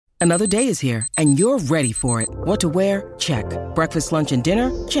Another day is here, and you're ready for it. What to wear? Check. Breakfast, lunch, and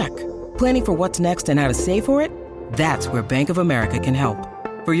dinner? Check. Planning for what's next and how to save for it? That's where Bank of America can help.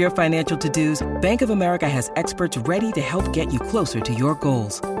 For your financial to-dos, Bank of America has experts ready to help get you closer to your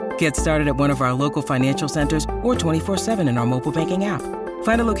goals. Get started at one of our local financial centers or 24/7 in our mobile banking app.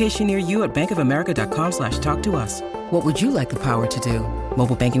 Find a location near you at bankofamerica.com/talktous. What would you like the power to do?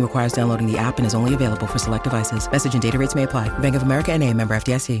 Mobile banking requires downloading the app and is only available for select devices. Message and data rates may apply. Bank of America NA, member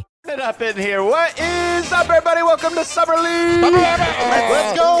FDIC. It up in here. What is up, everybody? Welcome to Summer League.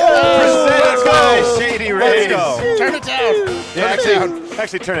 Let's go. Presented by Shady Rays. Let's go. Turn it down. Yeah,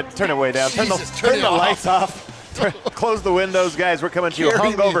 actually, turn it way down. Jesus, turn it the off. lights off. Close the windows, guys. We're coming to you Carry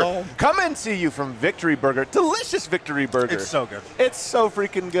me hungover. home. Coming to you from Victory Burger. Delicious Victory Burger. It's so good. It's so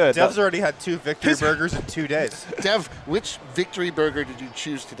freaking good. Dev's already had 2 Victory Burgers in 2 days. Dev, which victory burger did you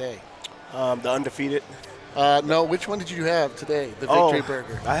choose today? The undefeated. No, which one did you have today? The victory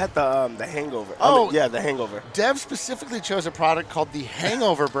burger. I had the Hangover. Oh. Yeah, the Hangover. Dev specifically chose a product called the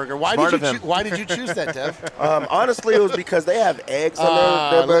Hangover Burger. Why Smart did of you him. Why did you choose that, Dev? Honestly, it was because they have eggs on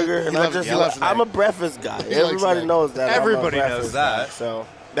their burger, he and loves an I'm egg. a breakfast guy. He likes Everybody an egg. knows that. Everybody I'm a knows breakfast that. guy, so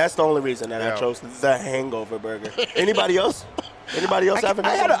that's the only reason that I chose the Hangover Burger. Anybody else? Anybody else have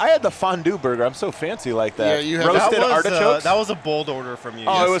I had the fondue burger. I'm so fancy like that. Yeah, you have roasted artichokes. That was a bold order from you.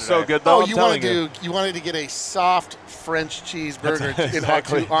 Oh, it was so yesterday. good. Though, Oh, I'm you telling wanted to get a soft French cheeseburger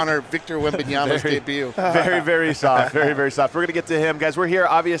exactly. to honor Victor Wembanyama's debut. Very, very soft. Very, very soft. We're going to get to him. Guys, we're here,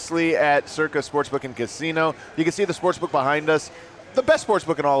 obviously, at Circa Sportsbook and Casino. You can see the sportsbook behind us. The best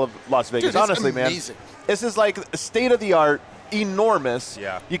sportsbook in all of Las Vegas, Dude, it's honestly, amazing. man. This is like state-of-the-art, enormous.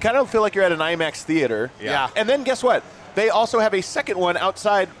 Yeah. You kind of feel like you're at an IMAX theater. Yeah. And then guess what? They also have a second one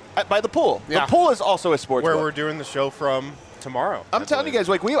outside by the pool. Yeah. The pool is also a sportsbook. Where we're doing the show from tomorrow. I'm telling you guys,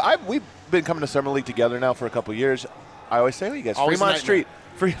 like we've been coming to Summer League together now for a couple years. I always say to you guys, Always Fremont a Street.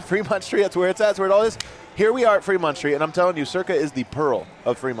 Fremont Street, that's where it's at. That's where it all is. Here we are at Fremont Street, and I'm telling you, Circa is the pearl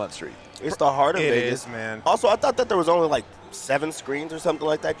of Fremont Street. It's the heart of It Vegas. is, man. Also, I thought that there was only like 7 screens or something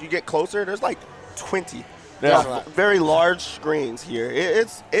like that. You get closer, there's like 20. Yeah. There's very large screens here.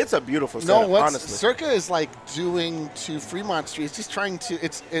 It's a beautiful No, setup, what honestly. Circa is like doing to Fremont Street. It's just trying to.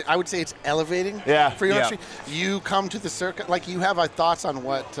 I would say it's elevating. Yeah, Fremont yeah. Street. You come to the Circa, like you have thoughts on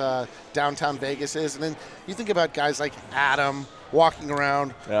what downtown Vegas is, and then you think about guys like Adam walking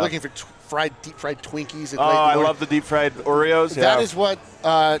around looking for deep fried Twinkies. Oh, I love the deep fried Oreos. That is what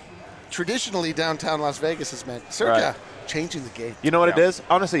traditionally downtown Las Vegas has meant. Circa. Right. Changing the game. You know what it is?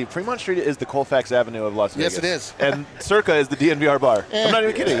 Honestly, Fremont Street is the Colfax Avenue of Las Vegas. Yes, it is. And Circa is the DNVR bar. I'm not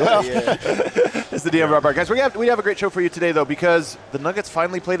even kidding. Well, it's the DNVR bar. Guys, we have a great show for you today, though, because the Nuggets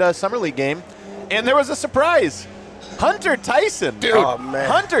finally played a Summer League game, and there was a surprise. Hunter Tyson. Dude. Oh, man.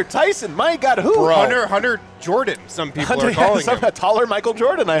 Hunter Tyson. My God, who? Bro. Hunter Jordan, some people are calling him. A taller Michael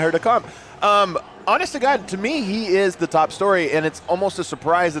Jordan, I heard a comp. Honest to God, to me, he is the top story, and it's almost a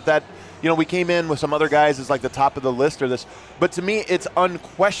surprise that we came in with some other guys as like the top of the list or this. But to me, it's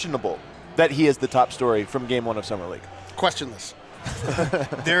unquestionable that he is the top story from Game 1 of Summer League. Questionless.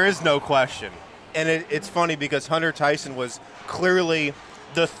 There is no question. And it's funny because Hunter Tyson was clearly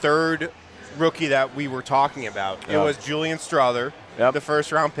the third rookie that we were talking about. It was Julian Strother, the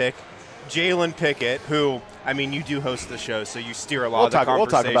first-round pick, Jalen Pickett, who, I mean, you do host the show, so you steer a lot of the conversation. We'll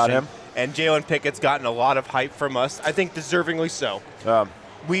talk about him. And Jalen Pickett's gotten a lot of hype from us, I think deservingly so.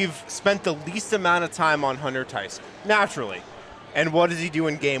 We've spent the least amount of time on Hunter Tyson, naturally. And what does he do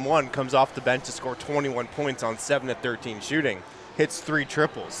in Game 1? Comes off the bench to score 21 points on 7 of 13 shooting. Hits 3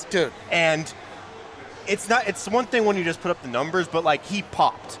 triples. Dude. And it's one thing when you just put up the numbers, but, like, he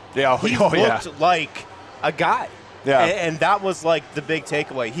popped. Yeah. He looked like a guy. Yeah. And that was, like, the big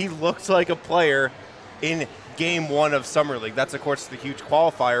takeaway. He looked like a player in Game 1 of Summer League. That's, of course, the huge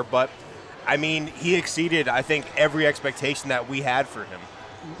qualifier. But, I mean, he exceeded, I think, every expectation that we had for him.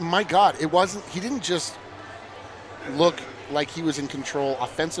 My God, he didn't just look like he was in control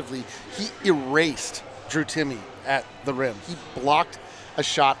offensively. He erased Drew Timme at the rim. He blocked a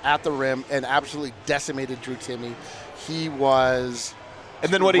shot at the rim and absolutely decimated Drew Timme. He was...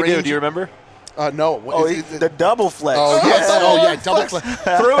 And then what did he do? Do you remember? No. The double flex. Oh, yes. Double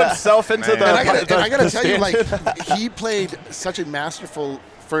flex. Threw himself into the And I got to tell you, stanchion. like, he played such a masterful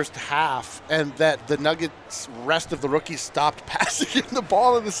first half, and that the Nuggets rest of the rookies stopped passing him the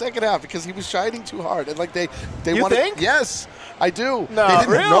ball in the second half because he was shining too hard, and like they You wanted. think? Yes, I do. No, they didn't,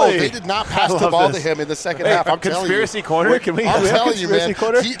 really? No, they did not pass the ball to him in the second half. I'm conspiracy corner? Can we I'm have telling you, man.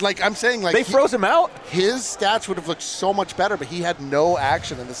 corner? I'm saying, they froze him out? His stats would have looked so much better, but he had no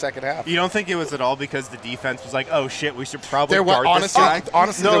action in the second half. You don't think it was at all because the defense was like, oh, shit, we should probably guard this honestly, guy?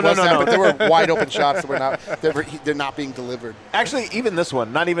 Honestly, No, but there were wide open shots that were not. They're not being delivered. Actually, even this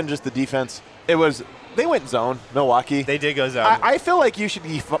one, not even just the defense. It was they went zone. Milwaukee. They did go zone. I feel like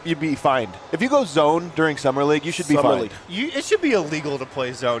you'd be fined if you go zone during summer league. You should be fined. It should be illegal to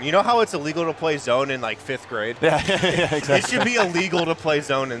play zone. You know how it's illegal to play zone in like 5th grade? Yeah, exactly. It should be illegal to play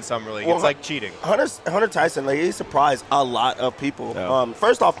zone in summer league. It's like cheating. Hunter Tyson, like, he surprised a lot of people. Yeah.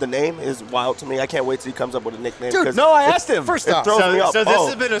 First off, the name is wild to me. I can't wait till he comes up with a nickname. Dude, no, I asked him. First It off, throws me up. So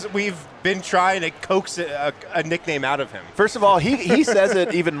this has been we've been trying to coax a nickname out of him. First of all, he says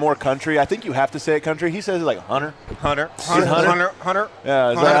it even more country. I think you have to say it country. He says it like Hunter. Hunter. Yeah,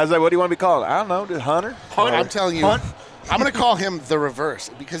 I was like, what do you want to be called? I don't know, dude, Hunter. I'm telling you, I'm going to call him the reverse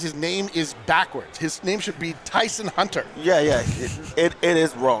because his name is backwards. His name should be Tyson Hunter. Yeah. It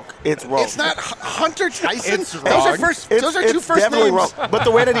is wrong. It's wrong. It's not Hunter Tyson. It's wrong. Those are two first definitely names. wrong. But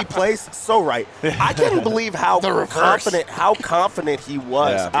the way that he plays, so right. I can't believe how The reverse. confident he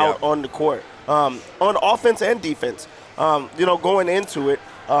was out on the court, on offense and defense. Going into it,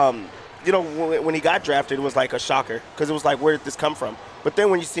 when he got drafted, it was like a shocker because it was like, where did this come from? But then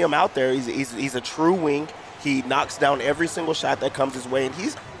when you see him out there, he's a true wing. He knocks down every single shot that comes his way, and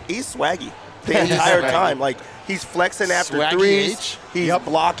he's swaggy the entire time. Like, he's flexing after Swaggy threes. H. He's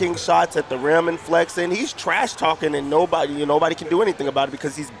blocking shots at the rim and flexing. He's trash talking, and nobody can do anything about it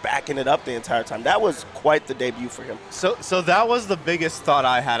because he's backing it up the entire time. That was quite the debut for him. So that was the biggest thought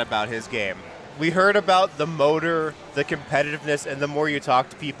I had about his game. We heard about the motor, the competitiveness, and the more you talk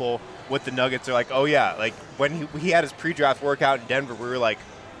to people with the Nuggets, they're like, oh yeah, like when he had his pre-draft workout in Denver, we were like,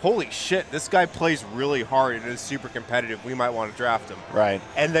 holy shit, this guy plays really hard and is super competitive. We might want to draft him. Right.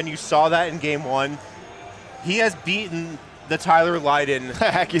 And then you saw that in game 1. He has beaten the Tyler Lydon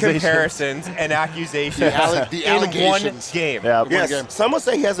comparisons and accusations The in one allegations. game. Yeah. Yes, some would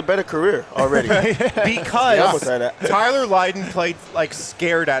say he has a better career already. Because say that. Tyler Lydon played like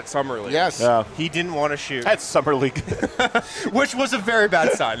scared at Summer League. Yes. Yeah. He didn't want to shoot. That's summer league. Which was a very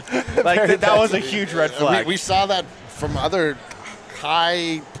bad sign. Like that was a huge red flag. We saw that from other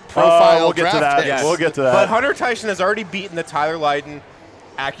high-profile we'll get to draft that. picks. Yes. We'll get to that. But Hunter Tyson has already beaten the Tyler Lydon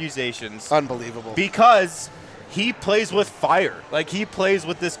accusations Unbelievable. because he plays with fire. Like, he plays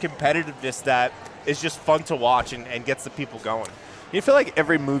with this competitiveness that is just fun to watch and gets the people going. You feel like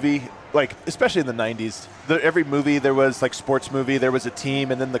every movie, like especially in the 90s, every movie there was like sports movie, there was a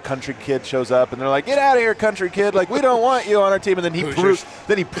team, and then the country kid shows up, and they're like, "Get out of here, country kid! Like, we don't want you on our team." And then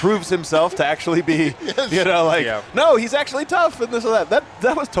he proves himself to actually be, no, he's actually tough and this or that.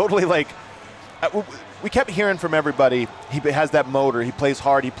 That was totally like, we kept hearing from everybody. He has that motor. He plays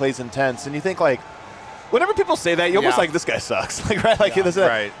hard. He plays intense, and you think like. Whenever people say that, you're almost like, this guy sucks. Like, right? Like,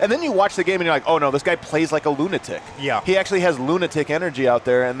 right. And then you watch the game and you're like, oh, no, this guy plays like a lunatic. Yeah. He actually has lunatic energy out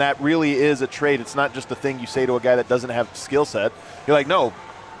there, and that really is a trait. It's not just a thing you say to a guy that doesn't have skill set. You're like, no,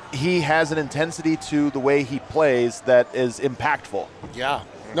 he has an intensity to the way he plays that is impactful. Yeah.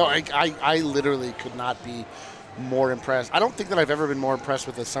 No, I literally could not be more impressed. I don't think that I've ever been more impressed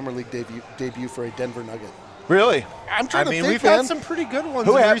with a Summer League debut for a Denver Nugget. Really? I'm trying to think, we've man. had some pretty good ones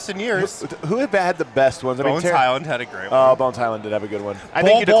in recent years. Who have had the best ones? Bones Highland had a great one. Oh, Bones Highland did have a good one. I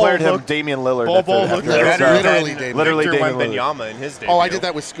think you declared him Damian Lillard. Bol looked Literally better Damian. than Victor Damian Wembanyama in his debut. Oh, I did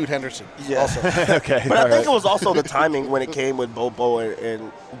that with Scoot Henderson. Yeah. Also. Okay. But I think it was also the timing when it came with Bobo and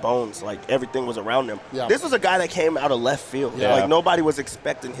Bones. Like, everything was around him. Yeah. This was a guy that came out of left field. Yeah. Like, nobody was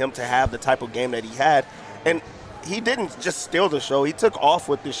expecting him to have the type of game that he had. And he didn't just steal the show. He took off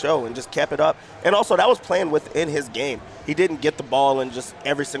with the show and just kept it up. And also, that was playing within his game. He didn't get the ball and just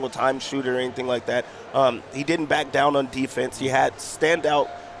every single time shoot or anything like that. He didn't back down on defense. He had standout,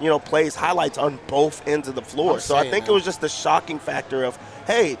 plays, highlights on both ends of the floor. So I think it was just the shocking factor of,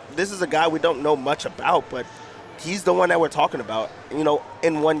 hey, this is a guy we don't know much about, but he's the one that we're talking about,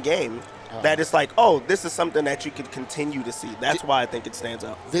 in one game. That is like, oh, this is something that you can continue to see. That's why I think it stands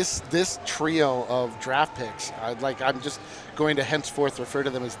out. This trio of draft picks, I'm just going to henceforth refer to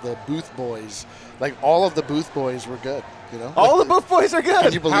them as the Booth Boys. Like, all of the Booth Boys were good. All the Booth Boys are good.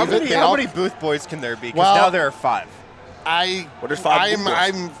 Can you believe it? How many Booth Boys can there be? Because now there are 5. There's 5 Booth Boys.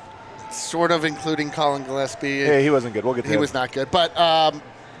 I'm sort of including Colin Gillespie. Yeah, he wasn't good. We'll get to He him. was not good. But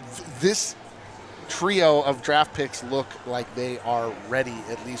this trio of draft picks look like they are ready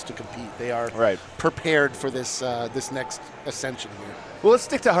at least to compete. They are prepared for this next ascension here. Well, let's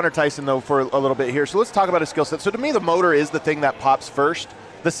stick to Hunter Tyson, though, for a little bit here. So let's talk about his skill set. So to me, the motor is the thing that pops first.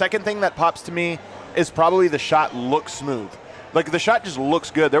 The second thing that pops to me is probably the shot looks smooth. Like, the shot just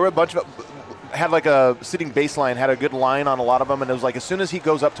looks good. There were a bunch of had like a sitting baseline, had a good line on a lot of them, and it was like as soon as he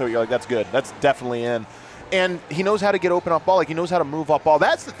goes up to it, you're like, that's good. That's definitely in. And he knows how to get open off ball. Like, he knows how to move off ball.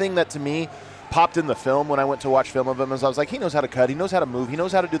 That's the thing that, to me, popped in the film when I went to watch film of him. Is I was like, he knows how to cut. He knows how to move. He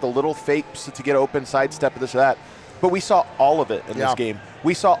knows how to do the little fakes to get open, sidestep, this or that. But we saw all of it in this game.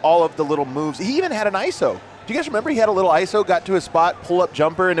 We saw all of the little moves. He even had an ISO. Do you guys remember he had a little ISO, got to his spot, pull-up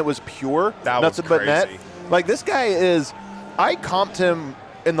jumper, and it was pure? That nothing was but crazy. net. Like, this guy is – I comped him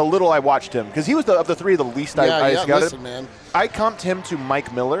in the little I watched him because he was of the three the least I scouted. Listen, man. I comped him to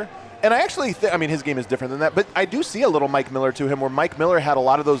Mike Miller. And I actually I mean, his game is different than that, but I do see a little Mike Miller to him where Mike Miller had a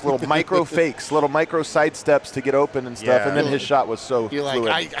lot of those little micro fakes, little micro side steps to get open and stuff, and then his shot was so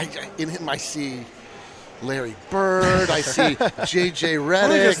fluid. In him I see Larry Bird, I see J.J.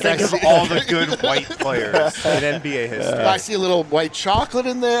 Redick. Just think of all the good white players in NBA history. I see a little white chocolate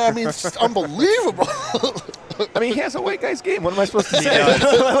in there. I mean, it's just unbelievable. I mean, he has a white guy's game. What am I supposed to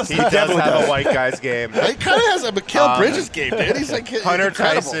say? He does have a white guy's game. He kind of has a Mikal Bridges game, dude. He's like Hunter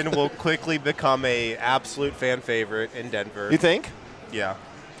incredible. Tyson will quickly become a absolute fan favorite in Denver. You think? Yeah.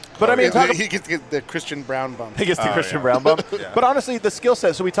 But I mean, he gets the Christian Brown bump. He gets the Christian Brown bump. Yeah. But honestly, the skill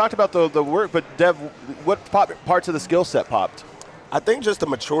set. So we talked about the work, but Dev, what parts of the skill set popped? I think just the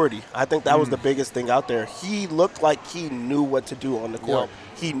maturity. I think that was the biggest thing out there. He looked like he knew what to do on the court. Yep.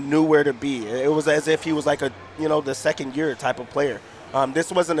 He knew where to be. It was as if he was like the second year type of player.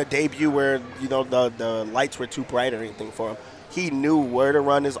 This wasn't a debut where, the lights were too bright or anything for him. He knew where to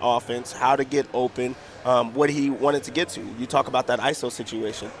run his offense, how to get open, what he wanted to get to. You talk about that ISO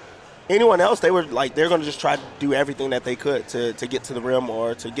situation. Anyone else, they're going to just try to do everything that they could to get to the rim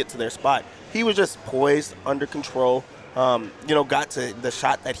or to get to their spot. He was just poised, under control, got to the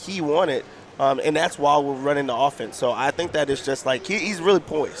shot that he wanted, and that's while we're running the offense. So I think that is just like he's really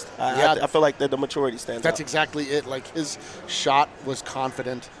poised. I feel like the maturity stands That's out. exactly it. Like, his shot was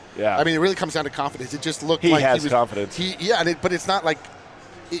confident. Yeah. I mean, it really comes down to confidence. It just looked He like has he was confidence. But it's not like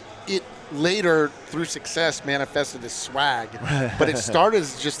it later through success manifested as swag. But it started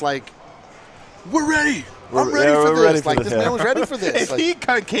as just like, we're ready. I'm ready for this. Like, this man was ready for this. If he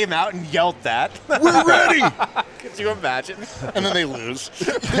kind of came out and yelled that, we're ready. could you imagine? And then they lose.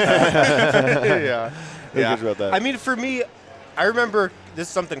 Yeah. Who cares about that? I mean, for me, I remember this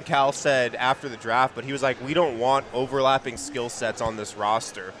is something Cal said after the draft, but he was like, we don't want overlapping skill sets on this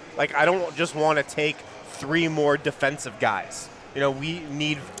roster. Like, I don't just want to take 3 more defensive guys. We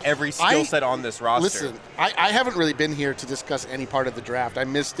need every skill set on this roster. Listen, I haven't really been here to discuss any part of the draft. I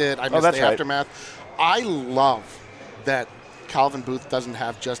missed it. I missed that's the right. aftermath. I love that Calvin Booth doesn't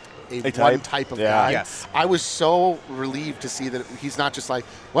have just a type? one type of guy. Yes. I was so relieved to see that he's not just like,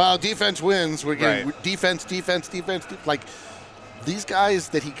 well, defense wins. We're getting Right. defense. Like, these guys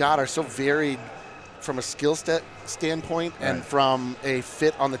that he got are so varied from a skill set standpoint and from a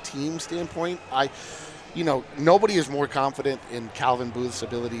fit on the team standpoint. Nobody is more confident in Calvin Booth's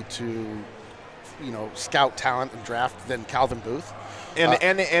ability to, scout talent and draft than Calvin Booth.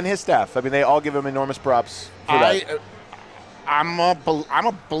 And his staff. I mean, they all give him enormous props for that. I'm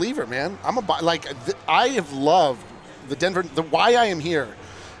a believer, man. I have loved the Denver. Why I am here,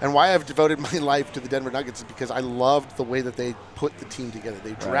 and why I've devoted my life to the Denver Nuggets is because I loved the way that they put the team together.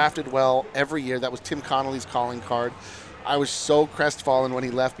 They drafted well every year. That was Tim Connolly's calling card. I was so crestfallen when he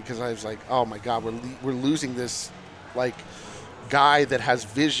left because I was like, oh my God, we're losing this guy that has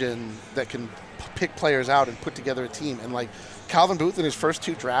vision that can pick players out and put together a team. And Calvin Booth in his first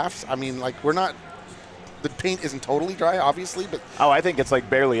 2 drafts, I mean, we're not. The paint isn't totally dry, obviously, but I think it's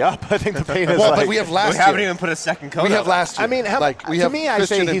barely up. I think the paint is but we have last We year. haven't even put a second coat We have up. last year. I mean, to me, I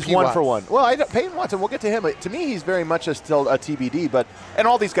say he's 1 for 1. Well, Peyton Watson, we'll get to him. But to me, he's very much still a TBD. And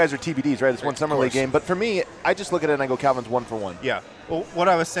all these guys are TBDs, right? It's one summer league game. But for me, I just look at it and I go, Calvin's 1 for 1. Yeah. Well, what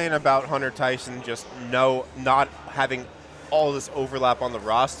I was saying about Hunter Tyson, just not having all this overlap on the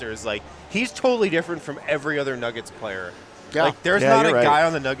roster is he's totally different from every other Nuggets player. Yeah. There's not a guy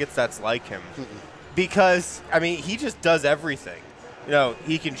on the Nuggets that's like him. Because, I mean, he just does everything.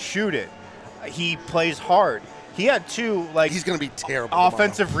 He can shoot it. He plays hard. He had 2, he's going to be terrible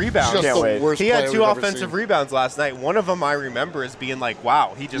offensive rebounds. Just the worst He had player 2 we've ever offensive seen. rebounds last night. One of them I remember as being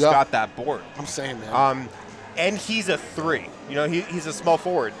wow, he just got that board. I'm saying, man. And he's a 3. He's a small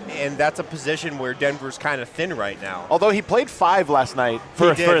forward, and that's a position where Denver's kind of thin right now. Although he played 5 last night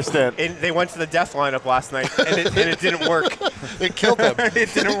for a stint. And they went to the death lineup last night, and it didn't work. They killed them.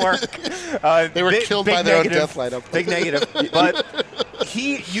 It didn't work. They were killed by their own death lineup. Big negative. But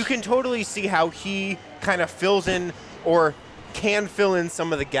you can totally see how he kind of fills in or can fill in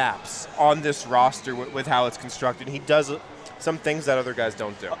some of the gaps on this roster with how it's constructed. He does some things that other guys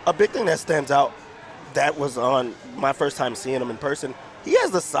don't do. A big thing that stands out, that was on my first time seeing him in person. He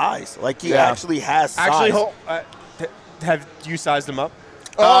has the size. Like, he actually has size. Have you sized him up?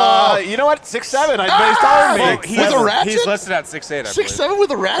 You know what? 6'7". He's taller than me. With a ratchet? He's listed at 6'8", I believe. 6'7"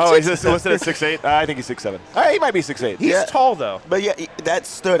 with a ratchet? Oh, he's listed at 6'8"? I think he's 6'7". He might be 6'8". He's tall, though. But, yeah, that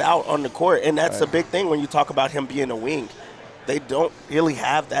stood out on the court, and that's a big thing when you talk about him being a wing. They don't really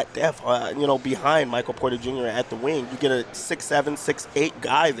have that depth, behind Michael Porter Jr. at the wing. You get a 6'7", 6'8"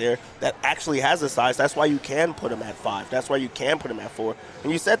 guy there that actually has the size. That's why you can put him at 5. That's why you can put him at 4.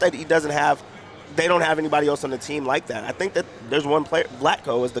 And you said that they don't have anybody else on the team like that. I think that there's one player,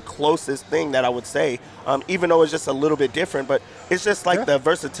 Vlatko is the closest thing that I would say, even though it's just a little bit different, but it's just like the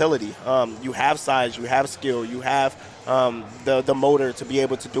versatility. You have size, you have skill, you have the motor to be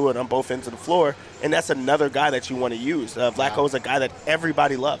able to do it on both ends of the floor, and that's another guy that you want to use. Vlatko is a guy that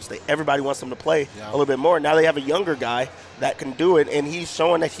everybody loves. Everybody wants him to play a little bit more. Now they have a younger guy that can do it, and he's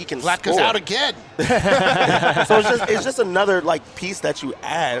showing that he can Vlatko's score. out again. So it's just another piece that you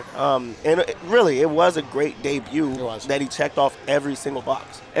add, and it was a great debut that he checked off every single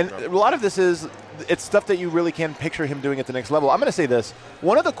box. And a lot of this it's stuff that you really can picture him doing at the next level. I'm going to say this.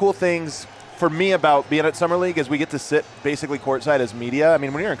 One of the cool things for me about being at Summer League is we get to sit basically courtside as media. I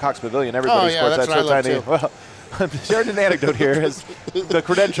mean, when you're in Cox Pavilion, everybody's courtside. That's what I love too. Well, sharing an anecdote here is the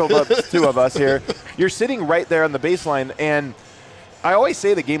credential of the two of us here. You're sitting right there on the baseline, and I always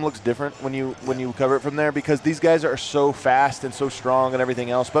say the game looks different when you cover it from there because these guys are so fast and so strong and everything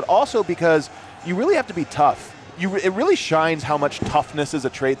else, but also because you really have to be tough. It really shines how much toughness is a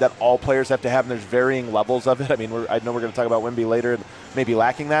trait that all players have to have, and there's varying levels of it. I mean, I know we're going to talk about Wemby later and maybe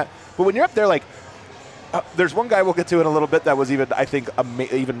lacking that. But when you're up there, there's one guy we'll get to in a a little bit that was even, I think,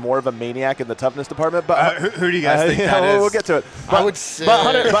 even more of a maniac in the toughness department. But who do you guys think that is? We'll get to it. But, I would say.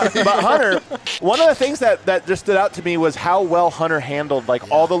 But Hunter, one of the things that just stood out to me was how well Hunter handled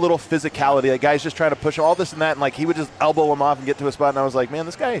all the little physicality. Guys just trying to push all this and that, and he would just elbow him off and get to a spot. And I was like, man,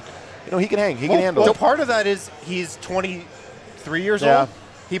 this guy, he can hang. He can handle it. Well, part of that is he's 23 years old.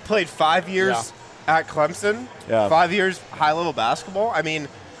 He played 5 years at Clemson. 5 years high-level basketball. I mean,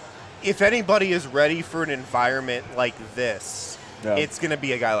 if anybody is ready for an environment like this, it's going to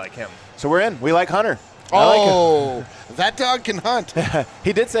be a guy like him. So we're in. We like Hunter. That dog can hunt.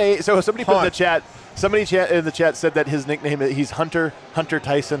 He did say, so somebody put in the chat, in the chat said that his nickname, he's Hunter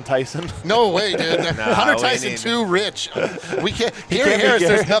Tyson. No way, dude. Hunter Tyson too rich. We can't. Gary Harris,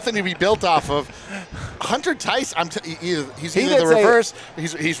 there's nothing to be built off of. Hunter Tyson, he's either the reverse.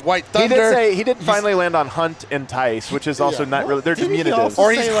 He's White Thunder. He did finally land on Hunt and Tice, which is also not really. They're diminutives.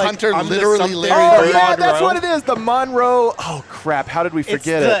 Or he's Hunter, literally Larry Bird. Oh yeah, that's what it is. The Monroe. Oh crap! How did we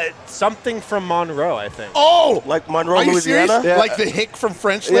forget it? Something from Monroe, I think. Oh, like Monroe, are you Louisiana. Yeah. Like the hick from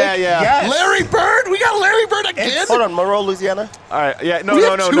French Lick. Yeah. Yes. Larry Bird. We got Larry Bird again. Hold on, Monroe, Louisiana. All right. Yeah. No.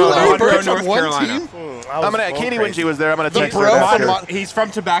 Larry Birds North on one Carolina. team. I'm gonna. Katie Wingy was there. I'm gonna check He's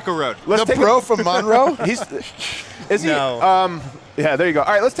from Tobacco Road. The bro from Monroe. Is he? No. Yeah, there you go.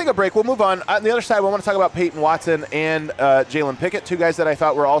 All right, let's take a break. We'll move on. On the other side, we want to talk about Peyton Watson and Jalen Pickett, two guys that I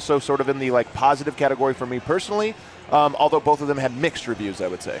thought were also sort of in the positive category for me personally, although both of them had mixed reviews, I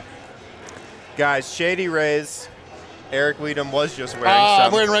would say. Guys, Shady Rays, Eric Weedham was just wearing some.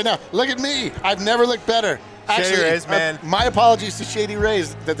 I'm wearing right now. Look at me. I've never looked better. Actually, Shady Rays, man. My apologies to Shady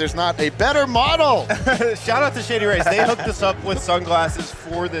Rays that there's not a better model. Shout out to Shady Rays. They hooked us up with sunglasses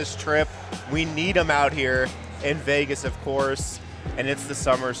for this trip. We need them out here in Vegas, of course, and it's the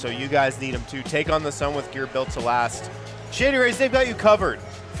summer, so you guys need them too. Take on the sun with gear built to last. Shady Rays, they've got you covered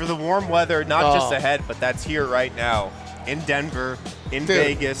for the warm weather, not just ahead, but that's here right now in Denver, in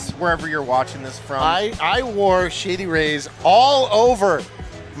Vegas, wherever you're watching this from. I wore Shady Rays all over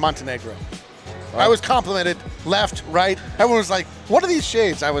Montenegro. I was complimented left, right. Everyone was like, what are these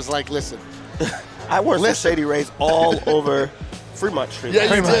shades? I was like, listen. I wore some Shady Rays all over Fremont Street.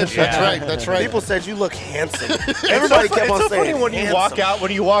 Yeah, you did. Yeah. That's right. People said you look handsome. Everybody kept on saying funny when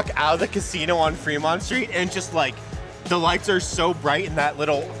you walk out of the casino on Fremont Street and just the lights are so bright in that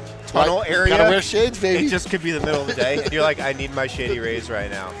little tunnel area. Gotta wear shades, baby. It just could be the middle of the day. And you're like, I need my Shady Rays right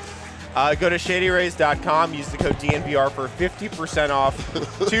now. Go to shadyrays.com. Use the code DNVR for 50% off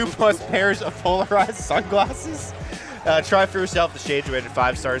 2+ pairs of polarized sunglasses. Try for yourself. The shades rated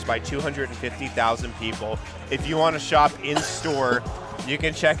 5 stars by 250,000 people. If you want to shop in-store, you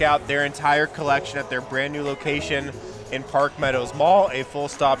can check out their entire collection at their brand new location in Park Meadows Mall, a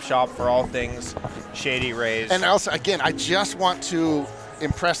full-stop shop for all things Shady Rays. And also, again, I just want to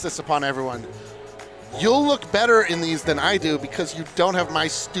impress this upon everyone. You'll look better in these than I do because you don't have my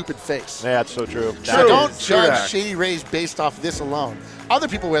stupid face. Yeah, that's so true. So don't judge Shady Rays based off this alone. Other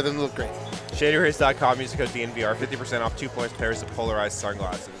people wear them and look great. ShadyRays.com, use the code DNVR, 50% off 2 points pairs of polarized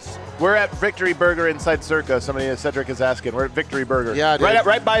sunglasses. We're at Victory Burger inside Circa. Cedric is asking. We're at Victory Burger. Yeah, dude.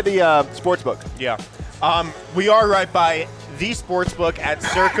 Right by the sportsbook. Yeah. We are right by the sportsbook at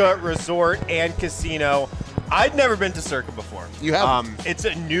Circa Resort and Casino. I'd never been to Circa before. You haven't? It's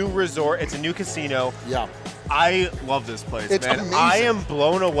a new resort. It's a new casino. Yeah. I love this place, It's man. amazing. I am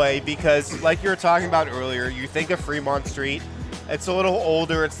blown away because, like you were talking about earlier, you think of Fremont Street. It's a little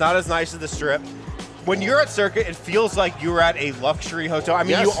older. It's not as nice as the Strip. When you're at Circa, it feels like you're at a luxury hotel. I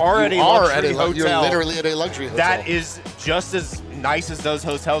mean, Yes, you are at a luxury hotel. You're literally at a luxury hotel. That is just as nice as those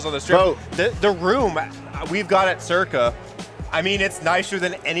hotels on the Strip. Bro. The room we've got at Circa, I mean, it's nicer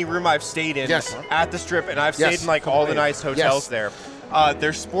than any room I've stayed in at the Strip, and I've stayed in like all the nice hotels there.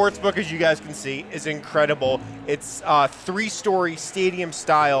 Their sports book, as you guys can see, is incredible. It's 3-story stadium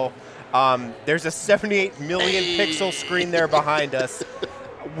style. There's a 78 million pixel screen there behind us.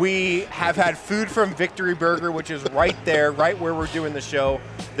 We have had food from Victory Burger, which is right there, right where we're doing the show.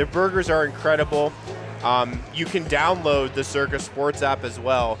 Their burgers are incredible. You can download the Circa Sports app as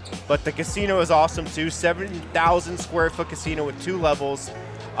well. But the casino is awesome too. 7,000 square foot casino with 2 levels.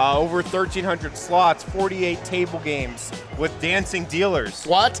 Over 1,300 slots, 48 table games with dancing dealers.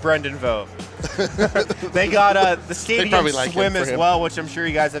 What? Brendan Vogt. They got the stadium probably like swim him for as him. well, which I'm sure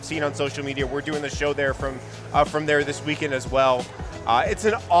you guys have seen on social media. We're doing the show there from there this weekend as well. It's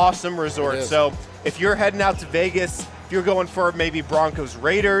an awesome resort. It is. So if you're heading out to Vegas, if you're going for maybe Broncos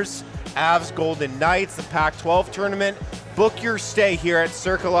Raiders, Avs Golden Knights, the Pac-12 tournament, book your stay here at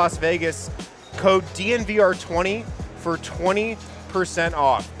Circa Las Vegas. Code DNVR20 for 20%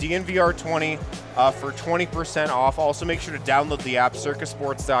 off. DNVR20 for 20% off. Also, make sure to download the app,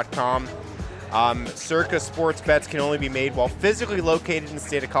 circasports.com. Circa sports bets can only be made while physically located in the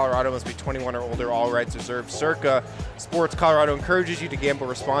state of Colorado. Must be 21 or older. All rights reserved. Circa Sports Colorado encourages you to gamble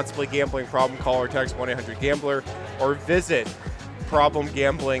responsibly. Gambling problem, call or text 1-800-GAMBLER or visit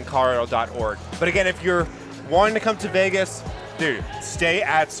problemgamblingcolorado.org. But again, if you're wanting to come to Vegas, dude, stay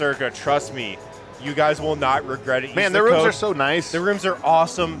at Circa. Trust me. You guys will not regret it. Man, the rooms are so nice. The rooms are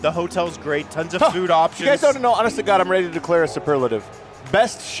awesome. The hotel's great. Tons of food options. You guys don't know. Honest to God, I'm ready to declare a superlative.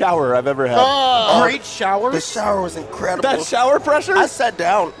 Best shower I've ever had. Great showers. The shower was incredible. That shower pressure? I sat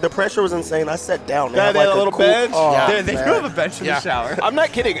down. The pressure was insane. I sat down. They had a little bench? They do have a bench in the shower. I'm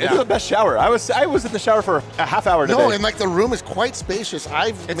not kidding. It's the best shower. I was in the shower for a half hour today. No, and like the room is quite spacious.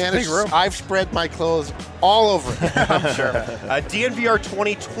 It's a big room. I've spread my clothes all over it. I'm sure. DNVR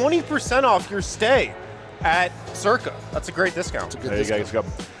 20% off your stay at Circa. That's a great discount. Good There you discount.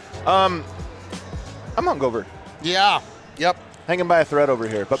 guys go. I'm hungover. Yeah. Yep. Hanging by a thread over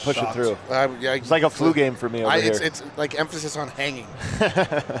here, but pushing Shocked. through. Yeah, It's like a flu game for me over here. It's like emphasis on hanging.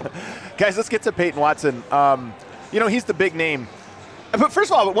 Guys, let's get to Peyton Watson. He's the big name. But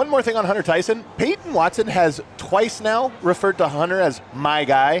first of all, one more thing on Hunter Tyson. Peyton Watson has twice now referred to Hunter as my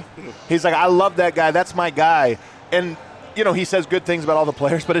guy. He's like, I love that guy. That's my guy. And, he says good things about all the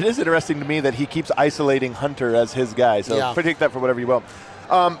players, but it is interesting to me that he keeps isolating Hunter as his guy. So take that for whatever you will.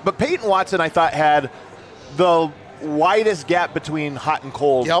 But Peyton Watson, I thought, had the widest gap between hot and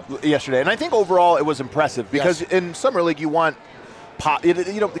cold yesterday. And I think overall it was impressive because in Summer League you want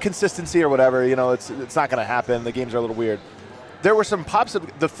the consistency or whatever. It's not going to happen. The games are a little weird. There were some pops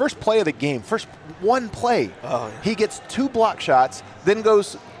of the first play of the game, first one play. He gets 2 block shots, then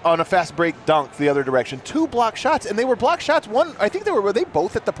goes on a fast break dunk the other direction. 2 block shots, and they were block shots. One, I think were they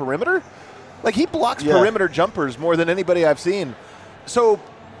both at the perimeter? Like he blocks perimeter jumpers more than anybody I've seen. So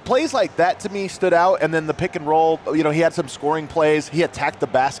plays like that to me stood out, and then the pick and roll, he had some scoring plays. He attacked the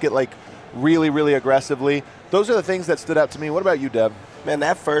basket like really, really aggressively. Those are the things that stood out to me. What about you, Deb? Man,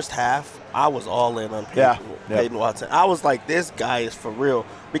 that first half, I was all in on Peyton Watson. I was like, this guy is for real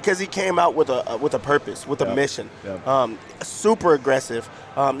because he came out with a purpose, with a mission. Super aggressive.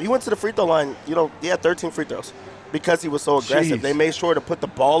 He went to the free throw line. He had 13 free throws because he was so aggressive. Jeez. They made sure to put the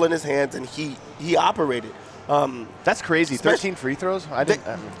ball in his hands, and he operated. That's crazy. 13 free throws?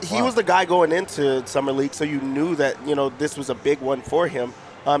 He was the guy going into Summer League, so you knew that this was a big one for him.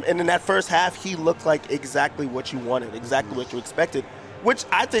 And in that first half, he looked like exactly what you wanted, exactly what you expected, which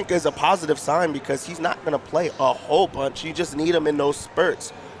I think is a positive sign because he's not going to play a whole bunch. You just need him in those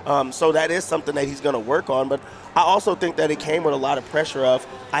spurts. So that is something that he's going to work on. But I also think that it came with a lot of pressure of,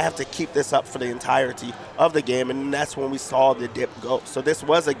 I have to keep this up for the entirety of the game, and that's when we saw the dip go. So this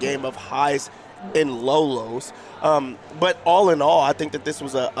was a game of highs and low lows. But all in all, I think that this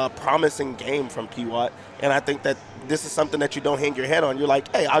was a promising game from P-Watt, and I think that this is something that you don't hang your head on. You're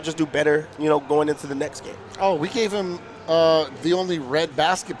like, hey, I'll just do better, going into the next game. Oh, we gave him the only red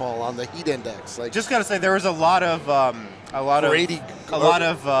basketball on the heat index. Just gotta say, there was a lot of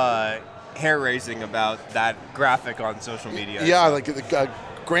hair-raising about that graphic on social media. Yeah, like the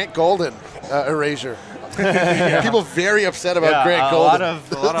Grant Golden erasure. People very upset about Grant Golden.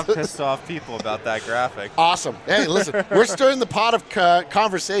 A lot of pissed off people about that graphic. Awesome. Hey, listen, we're stirring the pot of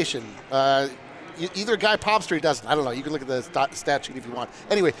conversation. Either guy pops or he doesn't. I don't know. You can look at the stat sheet if you want.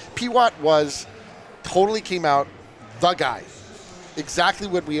 Anyway, P-Watt came out the guy. Exactly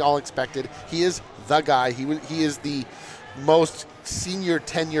what we all expected. He is the guy. He is the most senior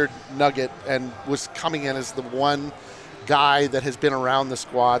tenured Nugget and was coming in as the one guy that has been around the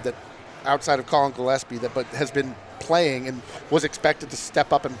squad that outside of Colin Gillespie but has been playing and was expected to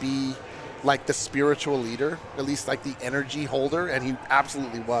step up and be like the spiritual leader, at least like the energy holder, and he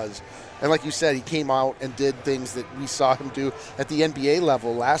absolutely was. And like you said, he came out and did things that we saw him do at the NBA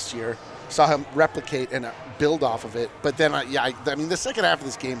level last year, saw him replicate and build off of it. But then, I mean, the second half of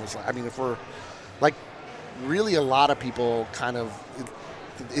this game was, if we're like, really a lot of people kind of,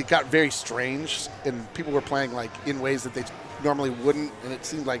 it got very strange, and people were playing like in ways that they normally wouldn't, and it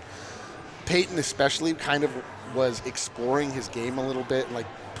seemed like Peyton especially kind of was exploring his game a little bit, like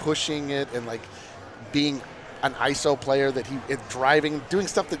pushing it and like being an ISO player that doing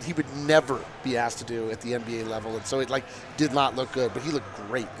stuff that he would never be asked to do at the NBA level. And so it like did not look good, but he looked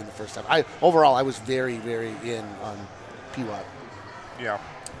great in the first half. Overall, I was very, very in on P-Watt. Yeah.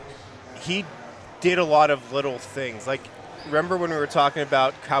 He did a lot of little things. Like, remember when we were talking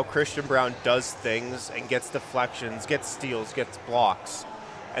about how Christian Braun does things and gets deflections, gets steals, gets blocks?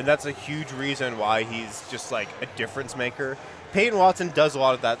 And that's a huge reason why he's just like a difference maker. Peyton Watson does a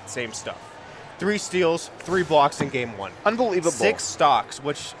lot of that same stuff. 3 steals, 3 blocks in game 1. Unbelievable. 6 stocks,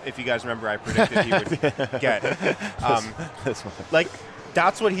 which, if you guys remember, I predicted he would get.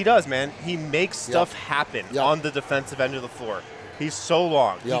 That's what he does, man. He makes stuff happen on the defensive end of the floor. He's so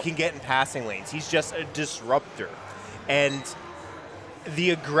long. He can get in passing lanes. He's just a disruptor. And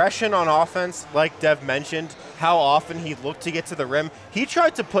the aggression on offense, like Dev mentioned, how often he looked to get to the rim. He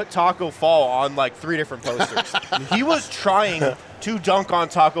tried to put Taco Fall on like 3 different posters. He was trying to dunk on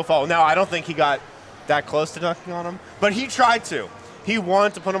Taco Fall. Now, I don't think he got that close to dunking on him, but he tried to. He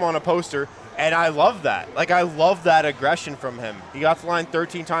wanted to put him on a poster, and I love that. Like, I love that aggression from him. He got to the line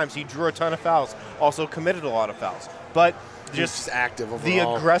 13 times. He drew a ton of fouls, also committed a lot of fouls. But just active overall. The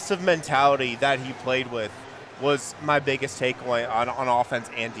aggressive mentality that he played with was my biggest takeaway on offense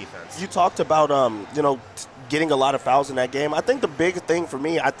and defense. You talked about, getting a lot of fouls in that game. I think the big thing for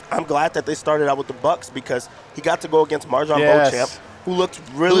me, I'm glad that they started out with the Bucks because he got to go against Marjon Beauchamp, who looked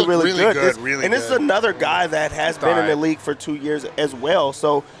really good. This is another guy that has been in the league for 2 years as well.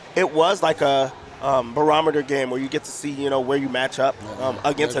 So it was like a barometer game where you get to see, where you match up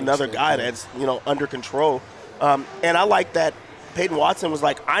against another guy that's, under control. And I like that Peyton Watson was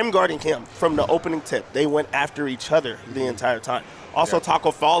like, I'm guarding him from the opening tip. They went after each other the entire time. Also,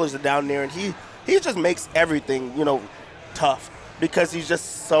 Taco Fall is down there, and he just makes everything, tough because he's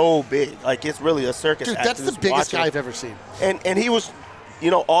just so big. Like, it's really a circus. Dude, that's the biggest guy I've ever seen. And he was,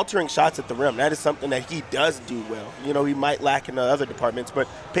 altering shots at the rim. That is something that he does do well. He might lack in the other departments, but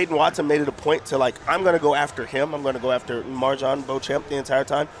Peyton Watson made it a point to, like, I'm going to go after him. I'm going to go after Marjon Beauchamp the entire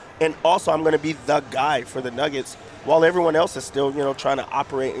time. And also, I'm going to be the guy for the Nuggets while everyone else is still, trying to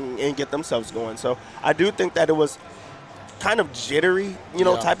operate and get themselves going. So I do think that it was kind of jittery,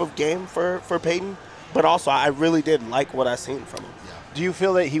 type of game for Peyton. But also, I really did like what I seen from him. Yeah. Do you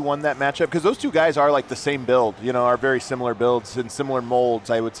feel that he won that matchup? Because those two guys are like the same build, are very similar builds and similar molds,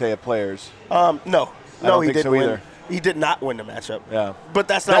 I would say, of players. No, he didn't win. Either. He did not win the matchup. Yeah. But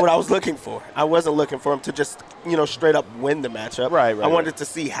that's not what I was looking for. I wasn't looking for him to just, straight up win the matchup. Right. I wanted to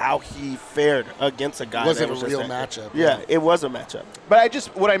see how he fared against a guy that was a real matchup. Yeah, it was a matchup. But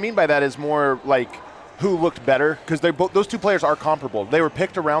what I mean by that is more like who looked better, because those two players are comparable. They were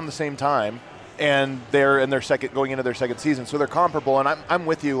picked around the same time, and they're in going into their second season, so they're comparable. And I'm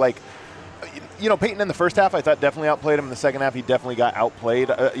with you, like, Peyton in the first half, I thought definitely outplayed him. In the second half, he definitely got outplayed,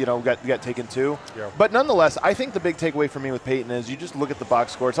 got taken too. Yeah. But nonetheless, I think the big takeaway for me with Peyton is you just look at the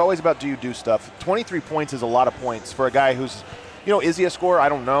box score. It's always about do you do stuff. 23 points is a lot of points for a guy who's, is he a scorer? I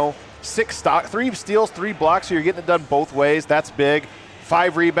don't know. 3 steals, 3 blocks, so you're getting it done both ways. That's big.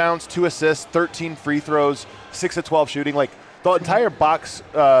 5 rebounds, 2 assists, 13 free throws, 6 of 12 shooting. Like, the entire box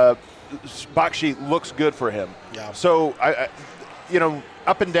sheet looks good for him. Yeah. So, I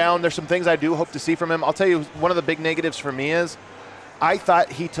up and down, there's some things I do hope to see from him. I'll tell you, one of the big negatives for me is I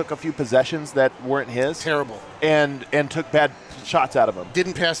thought he took a few possessions that weren't his. Terrible. And took bad shots out of them.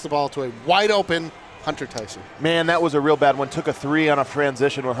 Didn't pass the ball to a wide open Hunter Tyson. Man, that was a real bad one. Took a 3 on a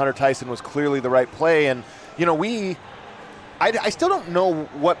transition when Hunter Tyson was clearly the right play. And, I still don't know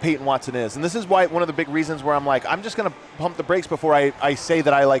what Peyton Watson is. And this is why one of the big reasons where I'm like, I'm just going to pump the brakes before I say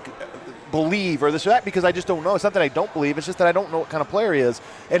that I like believe or this or that because I just don't know. It's not that I don't believe. It's just that I don't know what kind of player he is.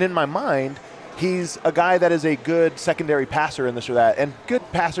 And in my mind, he's a guy that is a good secondary passer in this or that. And good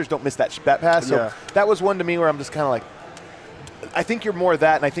passers don't miss that pass. So that was one to me where I'm just kind of like, I think you're more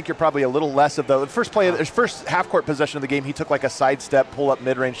that, and I think you're probably a little less of the first play, the first half-court possession of the game, he took like a sidestep, pull-up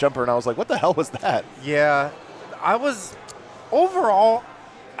mid-range jumper, and I was like, what the hell was that? Yeah. Overall,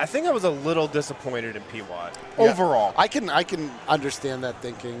 I think I was a little disappointed in P-Watt. Overall. I can understand that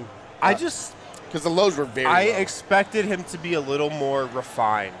thinking. Because the lows were very I low. expected him to be a little more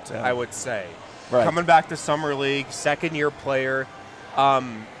refined, I would say. Right. Coming back to Summer League, second-year player,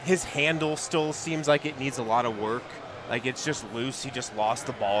 his handle still seems like it needs a lot of work. Like, it's just loose. He just lost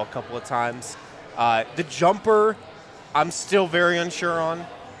the ball a couple of times. The jumper, I'm still very unsure on.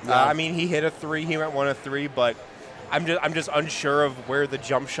 Yeah. I mean, he hit a 3. He went 1 of 3, but I'm just unsure of where the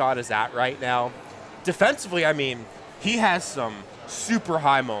jump shot is at right now. Defensively, I mean, he has some super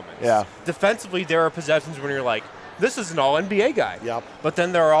high moments. Yeah. Defensively, there are possessions when you're like, this is an all-NBA guy. Yep. But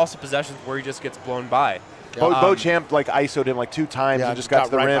then there are also possessions where he just gets blown by. Yep. Beauchamp like ISO'd him like 2 times and just got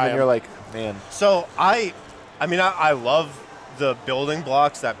to the right rim, by and him. you're like, man. So I love the building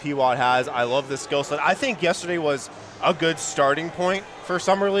blocks that P-Watt has. I love the skill set. I think yesterday was a good starting point for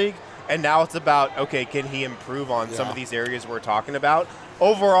Summer League, and now it's about, okay, can he improve on some of these areas we're talking about?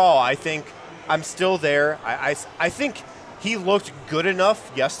 Overall, I think I'm still there. I think he looked good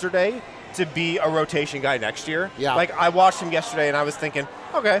enough yesterday to be a rotation guy next year. Yeah. Like, I watched him yesterday, and I was thinking,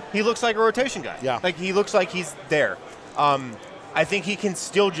 okay, he looks like a rotation guy. Yeah. Like, he looks like he's there. I think he can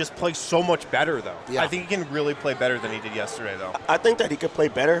still just play so much better, though. Yeah. I think he can really play better than he did yesterday, though. I think that he could play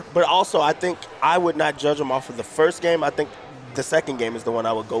better, but also I think I would not judge him off of the first game. I think the second game is the one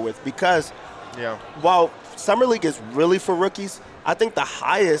I would go with because while Summer League is really for rookies, I think the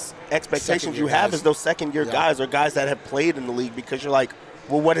highest expectations you have is those second-year guys or guys that have played in the league because you're like,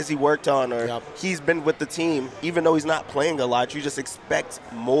 well, what has he worked on? Or he's been with the team. Even though he's not playing a lot, you just expect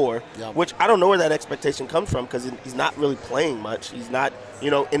more, which I don't know where that expectation comes from because he's not really playing much. He's not,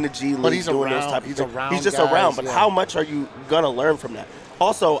 in the G League he's doing around. those type of He's things. around He's just guys, around. But how much are you going to learn from that?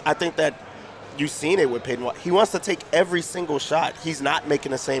 Also, I think that you've seen it with Peyton Watt. He wants to take every single shot. He's not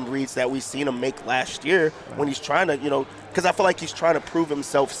making the same reads that we've seen him make last year when he's trying to, because I feel like he's trying to prove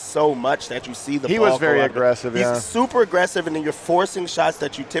himself so much that you see the ball. He was very go out. aggressive, He's super aggressive, and then you're forcing shots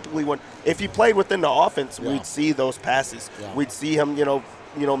that you typically wouldn't. If he played within the offense, we'd see those passes. Yeah. We'd see him,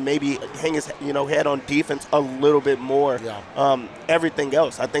 maybe hang his, head on defense a little bit more. Yeah. Everything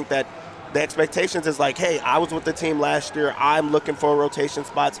else, I think that the expectations is like, hey, I was with the team last year. I'm looking for rotation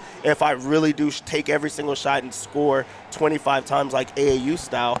spots. If I really do take every single shot and score 25 times like AAU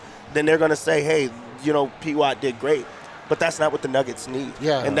style, then they're going to say, hey, P-Watt did great. But that's not what the Nuggets need.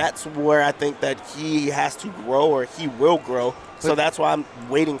 Yeah. And that's where I think that he has to grow or he will grow. So that's why I'm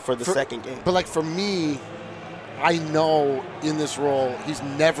waiting for the second game. But, for me, I know in this role he's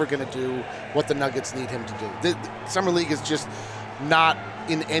never going to do what the Nuggets need him to do. The Summer League is just not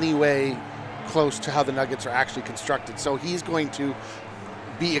in any way close to how the Nuggets are actually constructed. So he's going to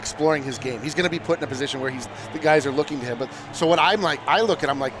be exploring his game. He's going to be put in a position where the guys are looking to him. But so what I look at,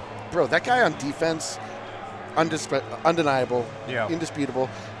 I'm like, bro, that guy on defense, undeniable, indisputable.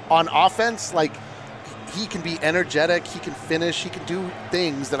 On offense, he can be energetic, he can finish, he can do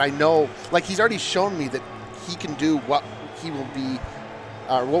things that I know. He's already shown me that he can do what he will be,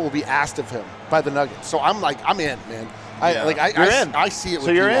 what will be asked of him by the Nuggets. So I'm in, man. I see it with P-Watt.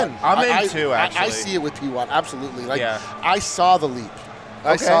 So you're in. I'm in too, actually. I see it with P-Watt, absolutely. I saw the leap.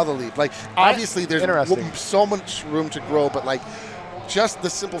 I saw the leap. Obviously, there's so much room to grow, but just the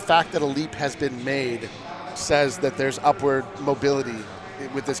simple fact that a leap has been made says that there's upward mobility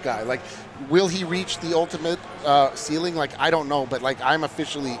with this guy. Will he reach the ultimate ceiling? I don't know, but I'm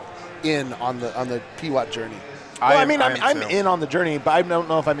officially in on the P-Watt journey. I'm in on the journey, but I don't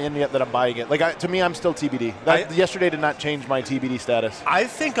know if I'm in yet that I'm buying it. To me, I'm still TBD. Yesterday did not change my TBD status. I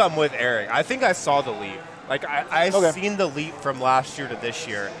think I'm with Eric. I think I saw the leap. I've seen the leap from last year to this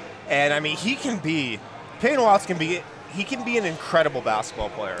year. And, Peyton Watson can be an incredible basketball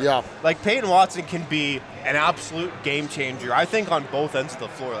player. Yeah. Peyton Watson can be an absolute game changer, I think, on both ends of the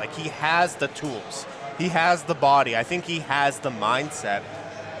floor. He has the tools. He has the body. I think he has the mindset.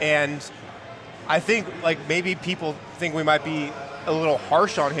 And I think, maybe people think we might be a little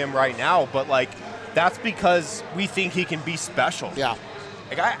harsh on him right now, but, that's because we think he can be special. Yeah.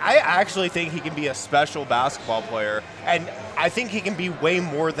 I actually think he can be a special basketball player, and I think he can be way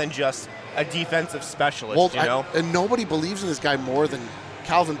more than just a defensive specialist, and nobody believes in this guy more than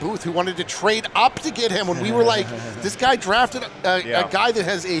Calvin Booth, who wanted to trade up to get him when we were this guy drafted a guy that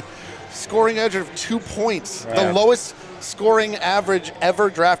has a scoring edge of 2 points, the lowest scoring average ever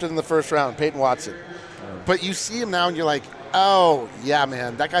drafted in the first round, Peyton Watson. But you see him now, and you're like, oh, yeah,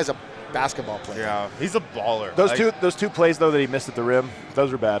 man, that guy's a basketball player. Yeah, he's a baller. Those two plays, though, that he missed at the rim,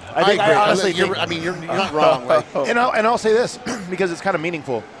 those were bad. I honestly think, you're not wrong. Like, and I'll say this, because it's kind of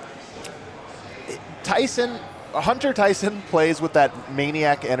meaningful. Hunter Tyson plays with that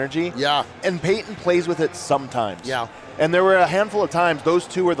maniac energy. Yeah. And Peyton plays with it sometimes. Yeah. And there were a handful of times, those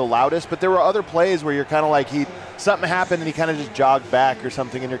two were the loudest, but there were other plays where you're kind of like, something happened and he kind of just jogged back or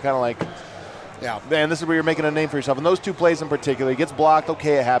something, and you're kind of like, yeah, man, this is where you're making a name for yourself. And those two plays in particular, he gets blocked,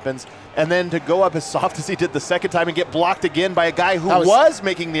 okay, it happens. And then to go up as soft as he did the second time and get blocked again by a guy who was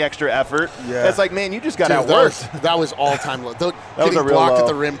making the extra effort, it's like, man, you just got outworked. That was all-time low. Getting was a real blocked low. At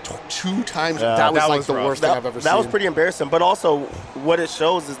the rim 2 times, that was like the worst thing I've ever seen. That was pretty embarrassing. But also, what it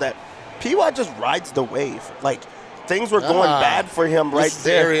shows is that P.Y. just rides the wave. Like, things were going bad for him right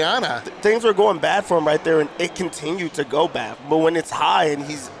there. Things were going bad for him right there, and it continued to go bad. But when it's high and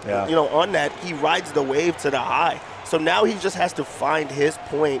he's on that, he rides the wave to the high. So now he just has to find his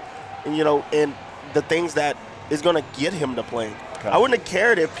point, and and the things that is going to get him to playing. Okay. I wouldn't have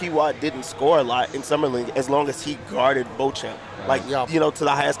cared if P.Y. didn't score a lot in Summer League as long as he guarded Beauchamp, to the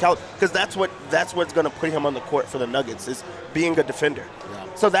highest caliber, because that's what's going to put him on the court for the Nuggets is being a defender.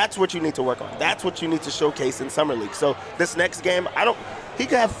 So that's what you need to work on. That's what you need to showcase in Summer League. So this next game, he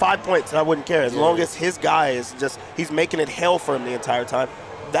could have 5 points and I wouldn't care as long as his guy is he's making it hell for him the entire time.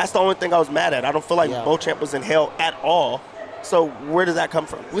 That's the only thing I was mad at. I don't feel like Beauchamp was in hell at all. So where does that come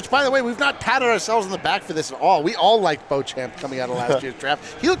from? Which, by the way, we've not patted ourselves on the back for this at all. We all liked Beauchamp coming out of last year's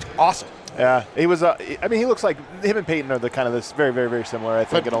draft. He looked awesome. Yeah, he was. He looks like him and Peyton are the kind of this very, very, very similar. I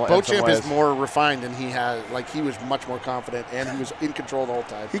think. But Beauchamp is more refined, and he was much more confident, and he was in control the whole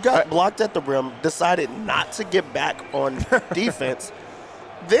time. He got blocked at the rim, decided not to get back on defense.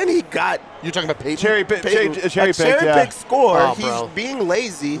 Then he got you're talking about Peyton? Cherry pick score. Oh, he's being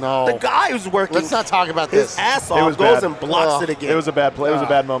lazy. No. The guy who's working. Let's not talk about this. His ass off goes and blocks it again. It was a bad play. It was a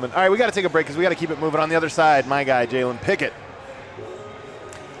bad moment. All right, we got to take a break because we got to keep it moving. On the other side, my guy Jalen Pickett.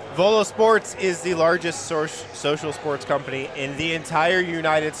 Volo Sports is the largest social sports company in the entire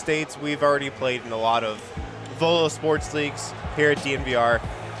United States. We've already played in a lot of Volo Sports leagues here at DNVR.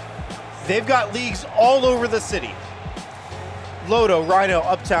 They've got leagues all over the city. Lodo, Rhino,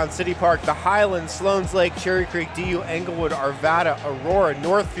 Uptown, City Park, the Highlands, Sloan's Lake, Cherry Creek, DU, Englewood, Arvada, Aurora,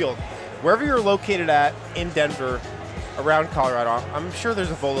 Northfield. Wherever you're located at in Denver, around Colorado, I'm sure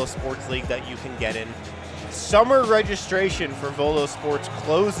there's a Volo Sports league that you can get in. Summer registration for Volo Sports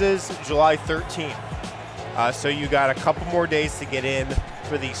closes July 13th. So you got a couple more days to get in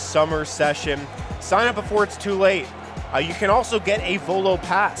for the summer session. Sign up before it's too late. You can also get a Volo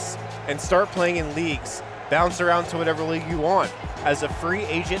Pass and start playing in leagues. Bounce around to whatever league you want. As a free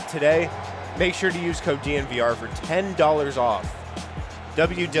agent today, make sure to use code DNVR for $10 off.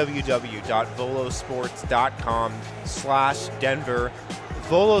 www.volosports.com/Denver.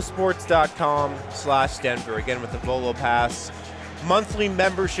 Volosports.com/Denver. Again, with the Volo Pass monthly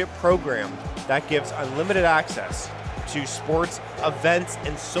membership program that gives unlimited access to sports, events,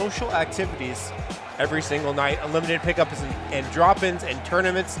 and social activities every single night. Unlimited pickups and drop-ins and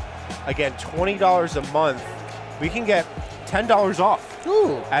tournaments. Again, $20 a month. We can get $10 off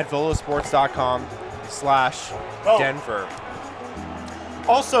at volosports.com/Denver.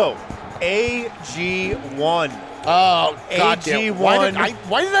 Also, AG1. Oh, God AG1. Why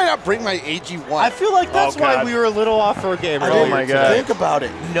did I not bring my AG1? I feel like that's why we were a little off for a game earlier. Oh, my God. Think about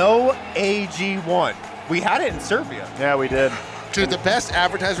it. No AG1. We had it in Serbia. Yeah, we did. Dude, the best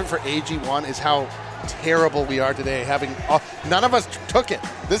advertisement for AG1 is how terrible we are today. None of us took it.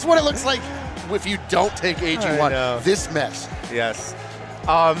 This is what it looks like if you don't take AG1. This mess. Yes.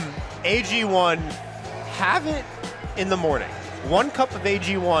 AG1, have it in the morning. 1 cup of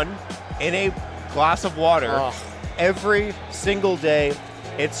AG1 in a glass of water every single day.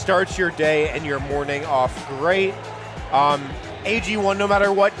 It starts your day and your morning off great. AG1, no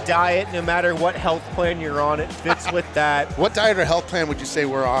matter what diet, no matter what health plan you're on, it fits with that. What diet or health plan would you say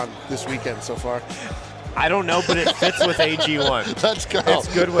we're on this weekend so far? I don't know, but it fits with AG1. Let's go. It's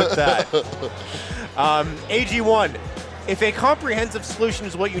good with that. AG1. If a comprehensive solution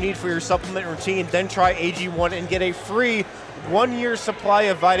is what you need for your supplement routine, then try AG1 and get a free 1-year supply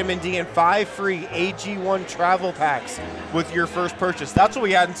of vitamin D and 5 free AG1 travel packs with your first purchase. That's what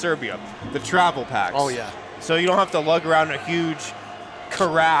we had in Serbia, the travel packs. Oh, yeah. So you don't have to lug around a huge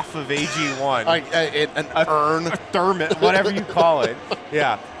carafe of AG1. An urn. A thermos, whatever you call it.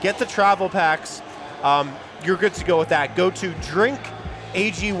 Yeah. Get the travel packs. You're good to go with that. Go to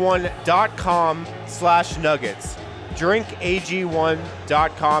drinkag1.com/nuggets.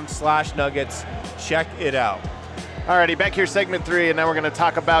 drinkag1.com/nuggets. Check it out. Alrighty, back here, segment 3, and now we're going to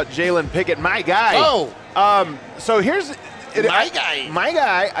talk about Jalen Pickett, my guy. So here's my guy. My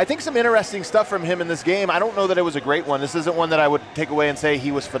guy. I think some interesting stuff from him in this game. I don't know that it was a great one. This isn't one that I would take away and say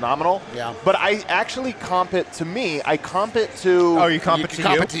he was phenomenal. Yeah. But I actually comp it to me. I comp it to. Oh, you comp it to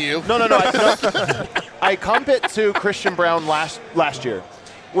Comp it to you? No. I comp it to Christian Brown last year,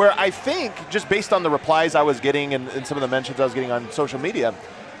 where I think, just based on the replies I was getting and some of the mentions I was getting on social media,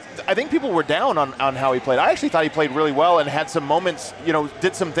 I think people were down on how he played. I actually thought he played really well and had some moments,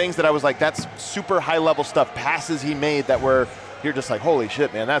 did some things that I was like, that's super high-level stuff, passes he made that were, you're just like, holy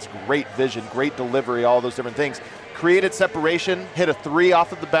shit, man, that's great vision, great delivery, all those different things. Created separation, hit a 3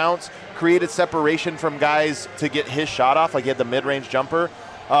 off of the bounce, created separation from guys to get his shot off, like he had the mid-range jumper.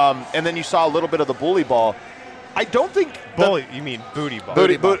 And then you saw a little bit of the bully ball. I don't think you mean booty ball.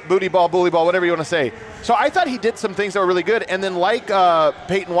 Booty ball, bully ball, whatever you want to say. So I thought he did some things that were really good. And then like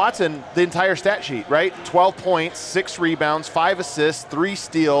Peyton Watson, the entire stat sheet, right? 12 points, 6 rebounds, 5 assists, 3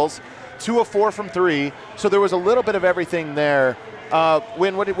 steals, 2 of 4 from 3. So there was a little bit of everything there.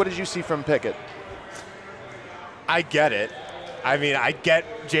 Win, what did you see from Pickett? I get it. I mean, I get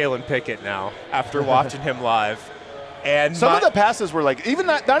Jalen Pickett now after watching him live. And some of the passes were like, even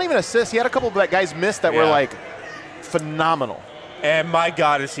not even assists. He had a couple that guys missed that were like phenomenal. And my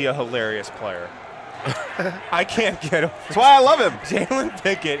God, is he a hilarious player. I can't get him. That's why I love him. Jalen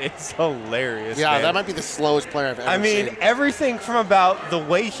Pickett is hilarious. Yeah, man. that might be the slowest player I've ever seen. I mean, everything from about the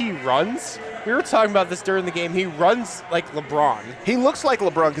way he runs. We were talking about this during the game. He runs like LeBron. He looks like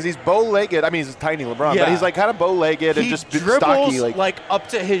LeBron because he's bow-legged. I mean, he's a tiny LeBron, but he's like kind of bow-legged and just stocky. He dribbles like up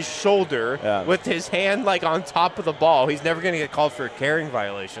to his shoulder with his hand like on top of the ball. He's never going to get called for a carrying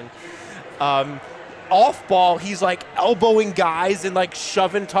violation. Off ball, he's like elbowing guys and like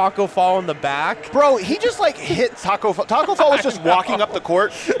shoving Taco Fall in the back. Bro, he just like hit Taco Fall. Taco Fall was just walking up the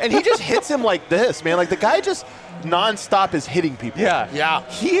court, and he just hits him like this, man. Like the guy just nonstop is hitting people. Yeah.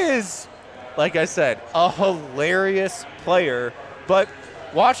 He is, like I said, a hilarious player. But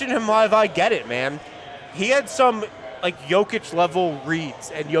watching him live, I get it, man. He had some like Jokic level reads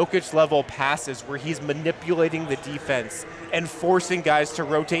and Jokic level passes where he's manipulating the defense and forcing guys to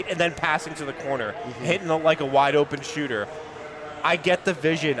rotate and then passing to the corner, hitting like a wide open shooter. I get the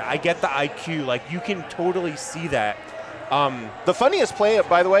vision. I get the IQ. Like you can totally see that. The funniest play,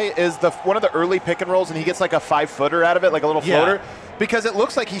 by the way, is one of the early pick and rolls, and he gets like a 5-footer out of it, like a little floater, because it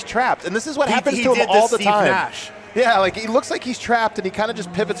looks like he's trapped. And this is what happens to him all the time. Nash. Yeah, like he looks like he's trapped, and he kind of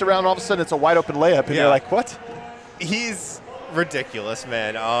just pivots around. All of a sudden, it's a wide open layup, and you're like, what? He's ridiculous,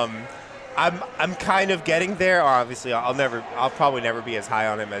 man. I'm kind of getting there. Obviously, I'll probably never be as high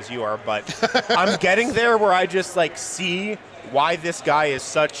on him as you are, but I'm getting there where I just like see why this guy is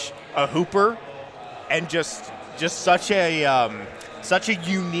such a hooper and just such a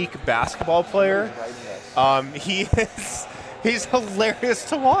unique basketball player. He's hilarious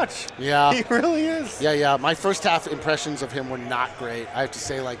to watch. Yeah. He really is. Yeah. My first half impressions of him were not great. I have to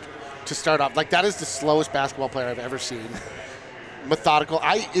say, like, to start off, like that is the slowest basketball player I've ever seen. Methodical.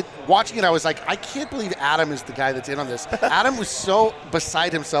 Watching it, I was like, I can't believe Adam is the guy that's in on this. Adam was so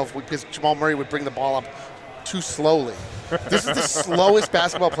beside himself because Jamal Murray would bring the ball up too slowly. This is the slowest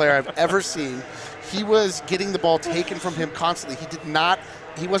basketball player I've ever seen. He was getting the ball taken from him constantly.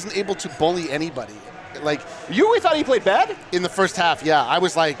 He wasn't able to bully anybody. Like we thought he played bad in the first half. Yeah, I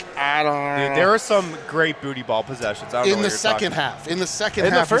was like, I don't know. Dude, there are some great booty ball possessions. In the second half. In the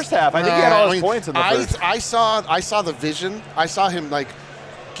first half, I think he had all his points in the first. I saw the vision. I saw him like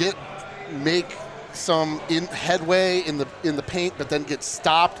make some headway in the paint, but then get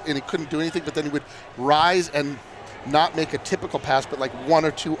stopped, and he couldn't do anything. But then he would rise and not make a typical pass, but like 1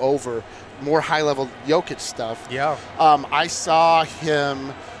 or 2 over, more high-level Jokic stuff. Yeah. I saw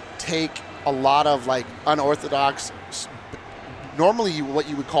him take a lot of like unorthodox, normally what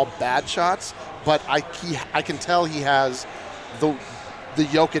you would call bad shots, but I can tell he has the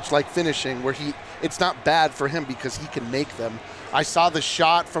Jokic like finishing where it's not bad for him because he can make them. I saw the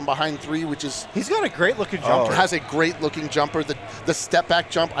shot from behind 3, which is he's got a great looking jumper. Has a great looking jumper. The step back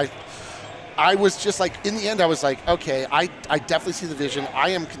jump. I was just like, in the end, I was like, okay, I definitely see the vision. I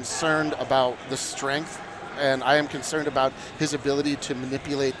am concerned about the strength, and I am concerned about his ability to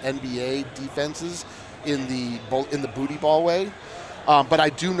manipulate NBA defenses in the booty ball way. But I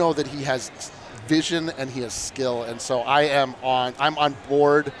do know that he has vision and he has skill, and so I'm on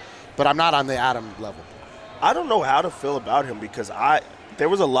board, but I'm not on the Adam level. I don't know how to feel about him because there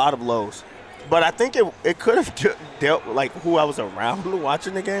was a lot of lows. But I think it could have dealt with like who I was around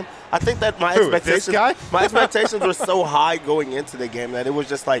watching the game. I think that my expectations were so high going into the game that it was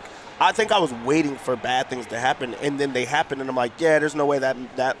just like I think I was waiting for bad things to happen, and then they happened, and I'm like, yeah, there's no way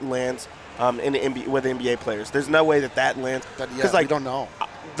that lands. in the NBA, with the NBA players. There's no way that lands. Because we don't know.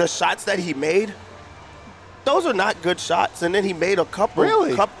 The shots that he made, those are not good shots. And then he made a couple.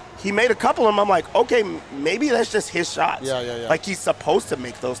 Really? He made a couple of them. I'm like, okay, maybe that's just his shots. Yeah. Like, he's supposed to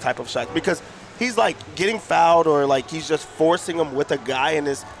make those type of shots because he's, like, getting fouled or, like, he's just forcing them with a guy in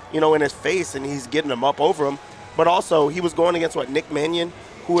his, in his face, and he's getting them up over him. But also, he was going against, Nick Mannion,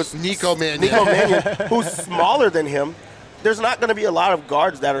 who is Nico Mannion. Nico Mannion, who's smaller than him. There's not going to be a lot of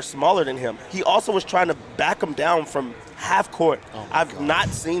guards that are smaller than him. He also was trying to back him down from half court. I've not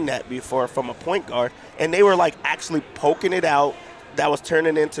seen that before from a point guard. And they were, actually poking it out. That was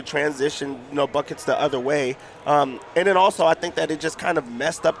turning into transition, buckets the other way. And then also I think that it just kind of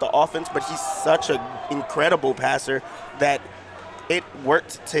messed up the offense, but he's such an incredible passer that it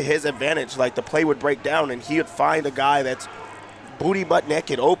worked to his advantage. Like, the play would break down, and he would find a guy that's booty butt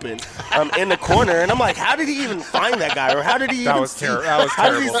naked open in the corner. And I'm like, how did he even find that guy? Or how did he even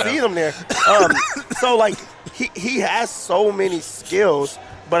see him there? So, he has so many skills,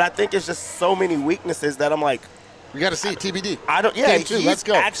 but I think it's just so many weaknesses that I'm like, we got to see TBD. Let's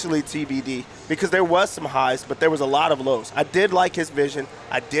go. Actually TBD because there was some highs, but there was a lot of lows. I did like his vision.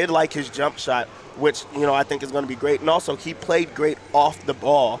 I did like his jump shot, which I think is going to be great. And also, he played great off the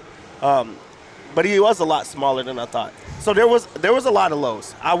ball, but he was a lot smaller than I thought. So there was a lot of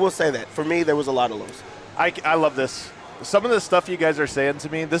lows. I will say that for me, there was a lot of lows. I love this. Some of the stuff you guys are saying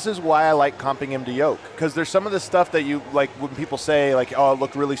to me, this is why I like comping him to Yoke, because there's some of the stuff that you like when people say oh, it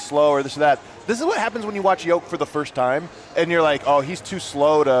looked really slow or this or that. This is what happens when you watch Yoke for the first time, and you're like, oh, he's too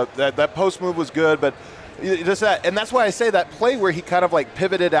slow to that post move was good, but just that, and that's why I say that play where he kind of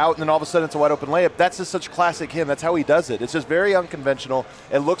pivoted out, and then all of a sudden it's a wide open layup. That's just such classic him. That's how he does it. It's just very unconventional.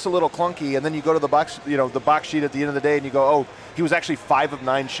 It looks a little clunky, and then you go to the box, the box sheet at the end of the day, and you go, oh, he was actually 5 of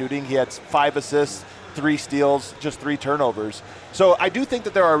 9 shooting. He had 5 assists. 3 steals, just 3 turnovers. So I do think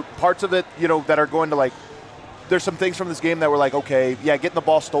that there are parts of it, that are going to there's some things from this game that were okay, yeah, getting the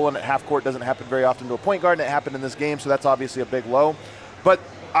ball stolen at half court doesn't happen very often to a point guard, and it happened in this game, so that's obviously a big low. But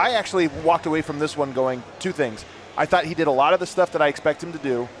I actually walked away from this one going 2 things. I thought he did a lot of the stuff that I expect him to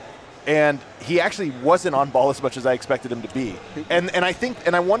do, and he actually wasn't on ball as much as I expected him to be. And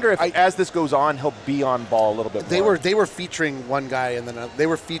I wonder if as this goes on, he'll be on ball a little bit more. They were featuring one guy, and then they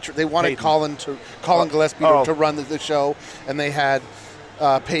wanted Colin Gillespie to run the show, and they had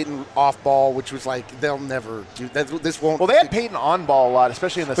Peyton off ball, which was they'll never do that. This won't. Well, they had Peyton on ball a lot,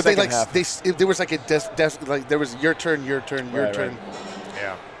 especially in the second half. There was there was your turn, your turn. Right.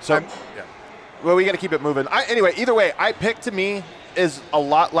 Yeah. So, well, we got to keep it moving. Anyway, either way, I picked to me is a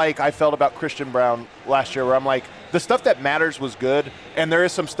lot like I felt about Christian Brown last year, where I'm like, the stuff that matters was good, and there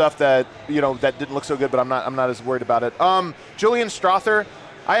is some stuff that that didn't look so good, but I'm not as worried about it. Julian Strother,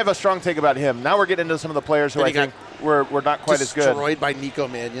 I have a strong take about him. Now we're getting into some of the players who I think were not quite as good. Destroyed by Nico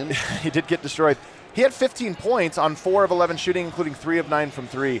Mannion. He did get destroyed. He had 15 points on 4 of 11 shooting, including 3 of 9 from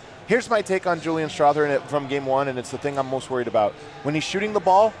 3. Here's my take on Julian Strother from game 1, and it's the thing I'm most worried about. When he's shooting the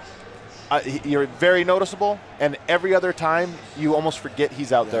ball, you're very noticeable, and every other time you almost forget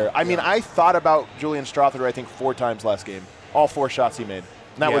he's out there. I mean, I thought about Julian Strother, I think, 4 times last game. All 4 shots he made.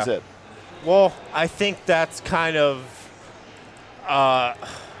 And that was it. Well, I think that's kind of an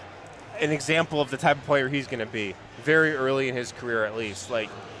example of the type of player he's going to be. Very early in his career, at least.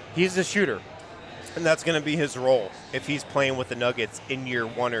 He's a shooter, and that's going to be his role if he's playing with the Nuggets in year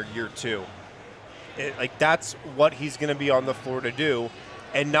 1 or year 2. That's what he's going to be on the floor to do.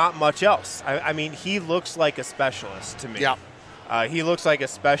 And not much else. I mean, he looks like a specialist to me. Yeah. He looks like a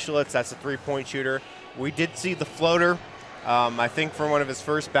specialist. That's a 3-point shooter. We did see the floater, I think, for one of his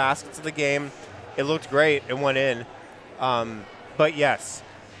first baskets of the game. It looked great. It went in. But, yes,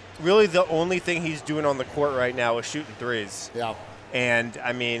 really the only thing he's doing on the court right now is shooting threes. Yeah. And,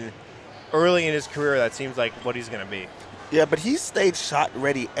 I mean, early in his career, that seems like what he's going to be. Yeah, but he's stayed shot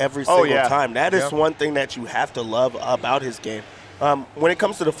ready every single time. That is one thing that you have to love about his game. When it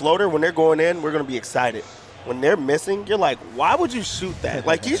comes to the floater, when they're going in, we're going to be excited. When they're missing, you're like, why would you shoot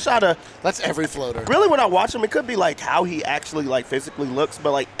that? He shot a... That's every floater. Really, when I watch him, it could be how he actually physically looks,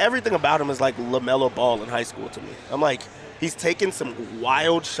 but everything about him is like LaMelo Ball in high school to me. I'm like, he's taking some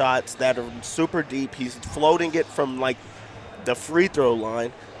wild shots that are super deep. He's floating it from the free throw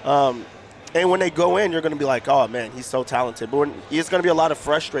line. And when they go in, you're going to be like, oh, man, he's so talented. But it's going to be a lot of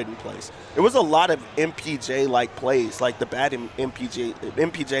frustrating plays. It was a lot of MPJ-like plays, the bad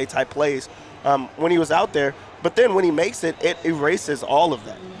MPJ-type plays when he was out there. But then when he makes it, it erases all of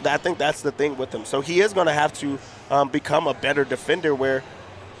that. I think that's the thing with him. So he is going to have to become a better defender where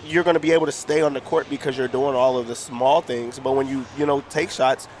you're going to be able to stay on the court because you're doing all of the small things. But when you take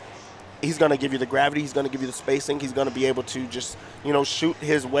shots, He's going to give you the gravity. He's going to give you the spacing. He's going to be able to just, shoot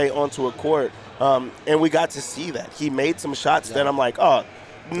his way onto a court. And we got to see that. He made some shots that I'm like, oh,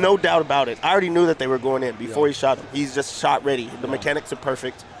 no doubt about it. I already knew that they were going in before he shot them. He's just shot ready. The mechanics are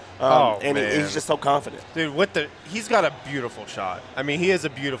perfect. And he's just so confident. Dude, he's got a beautiful shot. I mean, he is a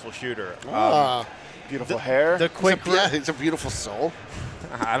beautiful shooter. Beautiful hair. The quick, it's a beautiful soul.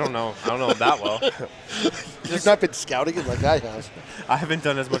 I don't know that well. You've not been scouting it like I have. I haven't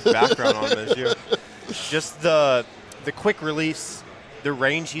done as much background on him as you. Just the quick release, the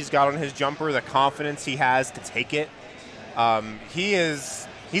range he's got on his jumper, the confidence he has to take it. He's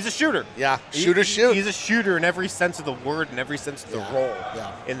a shooter. Yeah, shoot. He's a shooter in every sense of the word and every sense of the role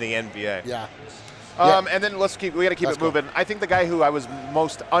in the NBA. Yeah. And then we got to keep it moving. I think the guy who I was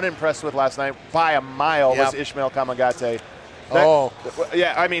most unimpressed with last night by a mile was Ishmael Kamagate.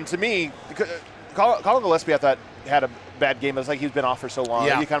 Yeah, I mean, to me, Colin Gillespie, I thought, had a bad game. It's like he's been off for so long.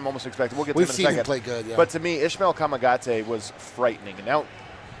 You kind of almost expect it. We'll get to him in a second. We've seen him play good, yeah. But to me, Ishmael Kamagate was frightening. Now,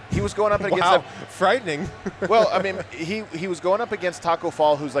 he was going up against frightening. Well, I mean, he was going up against Taco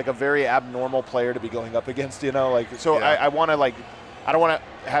Fall, who's like a very abnormal player to be going up against, I don't want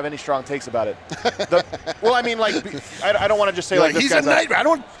to have any strong takes about it. I don't want to just say like this he's a nightmare. I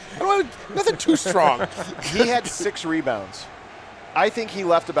don't want nothing too strong. He had 6 rebounds. I think he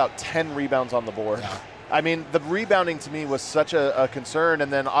left about 10 rebounds on the board. Yeah. I mean, the rebounding to me was such a concern,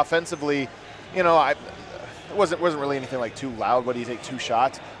 and then offensively, it wasn't really anything like too loud. What do you take 2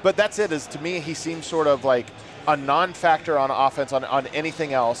 shots? But that's it. Is to me, he seems sort of like a non-factor on offense on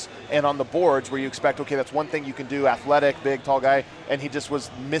anything else, and on the boards where you expect, okay, that's one thing you can do, athletic, big, tall guy, and he just was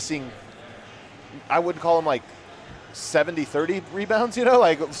missing. I wouldn't call him like 70-30 rebounds,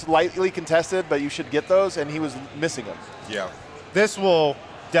 like slightly contested, but you should get those, and he was missing them. Yeah. This will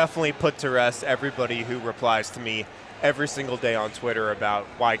definitely put to rest everybody who replies to me every single day on Twitter about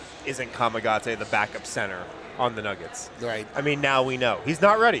why isn't Kamagate the backup center on the Nuggets. Right. I mean, now we know. He's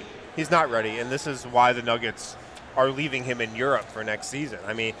not ready. He's not ready, and this is why the Nuggets are leaving him in Europe for next season.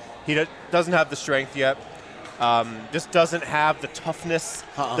 I mean, he doesn't have the strength yet, just doesn't have the toughness,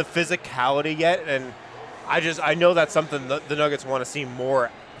 the physicality yet, and I know that's something the Nuggets want to see more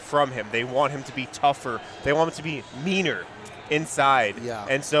from him. They want him to be tougher. They want him to be meaner inside. Yeah.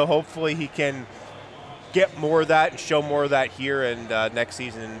 And so hopefully he can get more of that and show more of that here and next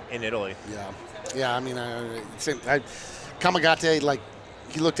season in Italy. Yeah. Yeah, I mean, Kamagate,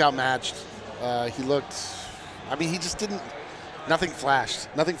 he looked outmatched. He just didn't, nothing flashed,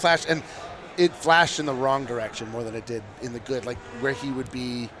 and it flashed in the wrong direction more than it did in the good, where he would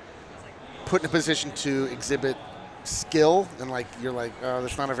be put in a position to exhibit skill, and you're like, oh,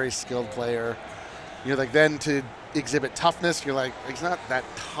 that's not a very skilled player. Then to exhibit toughness, you're like, he's not that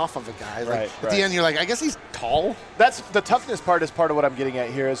tough of a guy. At the end, you're like, I guess he's tall. That's the toughness part. Is part of what I'm getting at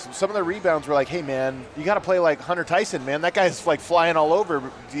here. Is some of the rebounds were like, hey man, you got to play like Hunter Tyson, man. That guy's flying all over,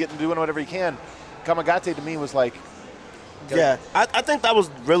 doing whatever he can. Kamagate to me was like, yeah. I think that was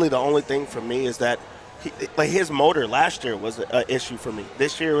really the only thing for me is that his motor last year was an issue for me.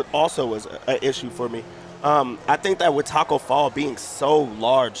 This year also was an issue for me. I think that with Taco Fall being so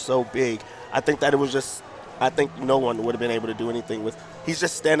large, so big, I think that it was just. I think no one would have been able to do anything with. He's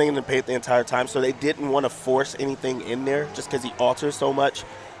just standing in the paint the entire time, so they didn't want to force anything in there just because he alters so much.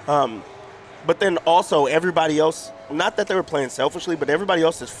 But then also everybody else, not that they were playing selfishly, but everybody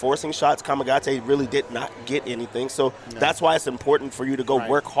else is forcing shots. Kamagate really did not get anything, so that's why it's important for you to go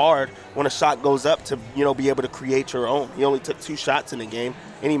work hard when a shot goes up to be able to create your own. He only took 2 shots in the game,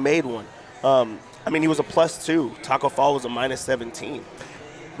 and he made one. He was a +2. Taco Fall was a -17.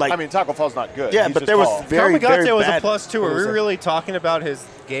 Taco Fall's not good. Yeah, but there was very, very Kamagate was bad. a +2. Are we really talking about his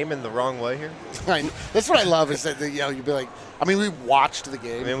game in the wrong way here? That's what I love is that you'd be like, we watched the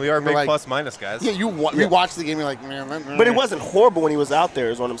game. I mean, we are big plus-minus guys. Yeah, we watched the game. You're like, man. But it wasn't horrible when he was out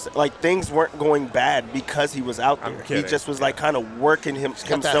there. Is what I'm saying. Things weren't going bad because he was out there. I'm kidding. He just was kind of working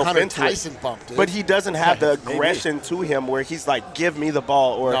himself Hunter into Tyson it. bump, dude. But he doesn't have the aggression to him where he's like, give me the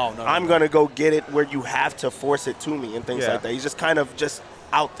ball, or I'm gonna go get it, where you have to force it to me and things like that. He's just kind of just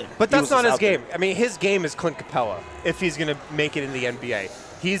out there. But that's not his game. I mean, his game is Clint Capella if he's going to make it in the NBA.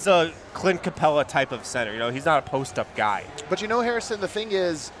 He's a Clint Capella type of center. He's not a post-up guy. But Harrison, the thing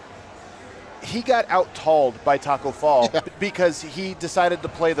is, he got out-talled by Taco Fall because he decided to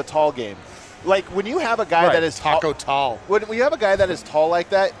play the tall game. When you have a guy that is tall. When you have a guy that is tall like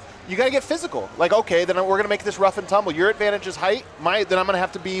that, you got to get physical. Okay, then we're going to make this rough and tumble. Your advantage is height. Then I'm going to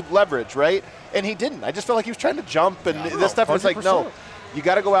have to be leverage, right? And he didn't. I just felt like he was trying to jump, and this stuff was 100%. no. You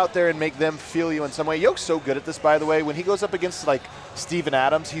got to go out there and make them feel you in some way. Yoke's so good at this, by the way. When he goes up against, like, Steven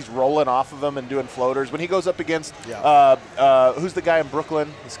Adams, he's rolling off of him and doing floaters. When he goes up against, who's the guy in Brooklyn,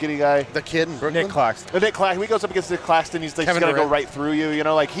 the skinny guy? The kid in Brooklyn? Nick Claxton. Nick Claxton. When he goes up against Nick Claxton, he's like, going to go right through you. You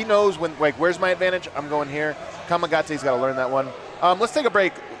know, like, he knows when, like, where's my advantage? I'm going here. Kamagate's got to learn that one. Let's take a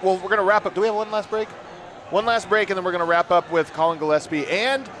break. Well, we're going to wrap up. Do we have one last break? One last break, and then we're going to wrap up with Colin Gillespie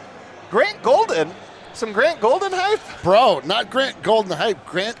and Grant Golden. Some Grant Golden hype? Bro, not Grant Golden hype.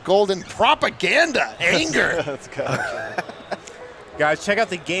 Grant Golden propaganda. Anger. Let's go. Guys, check out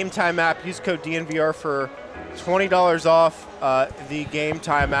the Game Time app. Use code DNVR for $20 off the Game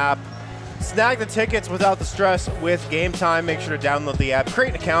Time app. Snag the tickets without the stress with Game Time. Make sure to download the app. Create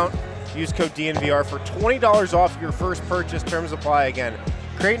an account. Use code DNVR for $20 off your first purchase. Terms apply again.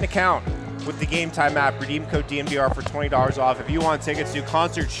 Create an account with the Game Time app. Redeem code DNVR for $20 off. If you want tickets to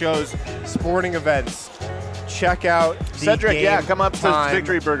concert shows, sporting events, check out the Cedric, Game come up to Time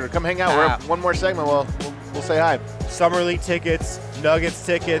Victory Burger. Come hang out. app. We're one more segment. We'll say hi. Summer League tickets, Nuggets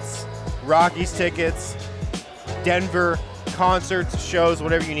tickets, Rockies tickets, Denver concerts, shows,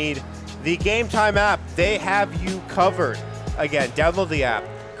 whatever you need. The Game Time app, they have you covered. Again, download the app,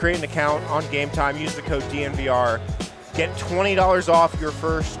 create an account on Game Time, use the code DNVR, get $20 off your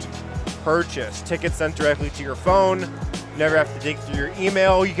first purchase. Tickets sent directly to your phone. Never have to dig through your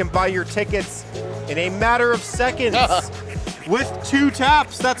email. You can buy your tickets in a matter of seconds with 2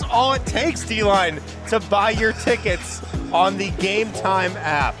 taps. That's all it takes, D-Line, to buy your tickets on the Game Time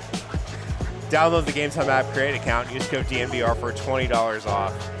app. Download the Game Time app, create an account, use code DNVR for $20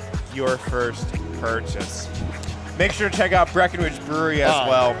 off your first purchase. Make sure to check out Breckenridge Brewery as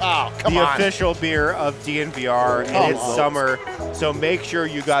well. The official beer of DNVR, and it's summer. So make sure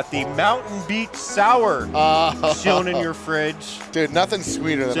you got the Mountain Beach Sour chilling in your fridge. Dude, nothing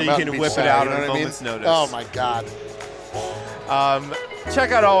sweeter than so a you Mountain can Beach whip Sour, it out you know on a what I mean? moment's notice. Oh, my God.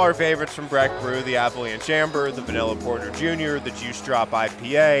 Check out all our favorites from Breck Brew, the Apple and Chamber, the Vanilla Porter Jr., the Juice Drop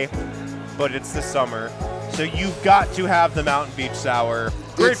IPA. But it's the summer, so you've got to have the Mountain Beach Sour.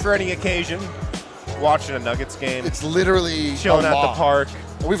 Great for any occasion. Watching a Nuggets game. It's literally chilling at the park.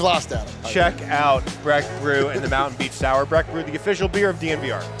 We've lost that. Check out Breck Brew and the Mountain Beach Sour. Breck Brew, the official beer of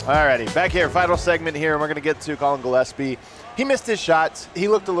DNVR. Alrighty, back here, final segment here, and we're going to get to Colin Gillespie. He missed his shots. He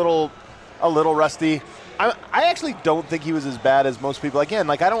looked a little rusty. I actually don't think he was as bad as most people. Again,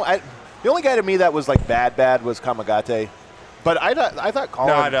 like the only guy to me that was like bad was Kamagate. But I thought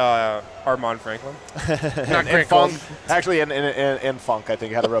Colin. Not Armand Franklin. and Funk. Actually, and Funk, I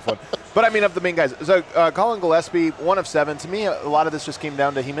think, had a rough one. But, I mean, of the main guys. So, Colin Gillespie, 1 of 7. To me, a lot of this just came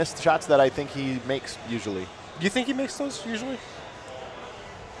down to he missed shots that I think he makes usually. Do you think he makes those usually?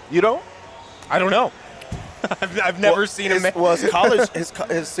 You don't? I don't know. I've never seen him make. Well,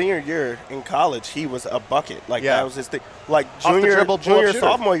 his senior year in college, he was a bucket. Like, that was his thing. Like, junior,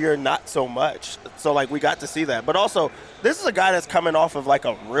 sophomore year, not so much. So, like, we got to see that. But also, this is a guy that's coming off of, like,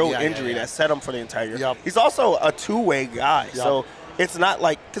 a real injury that set him for the entire year. Yep. He's also a two-way guy. Yep. So, it's not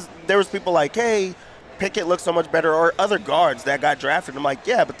like – because there was people like, hey, Pickett looks so much better, or other guards that got drafted. I'm like,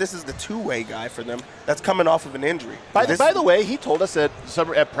 yeah, but this is the two-way guy for them that's coming off of an injury. By the way, he told us at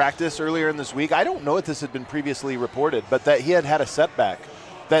practice earlier in this week, I don't know if this had been previously reported, but that he had a setback.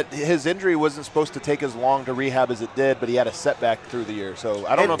 That his injury wasn't supposed to take as long to rehab as it did, but he had a setback through the year. So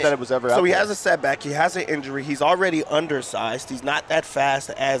I don't know if that was ever out. So he has a setback. He has an injury. He's already undersized. He's not that fast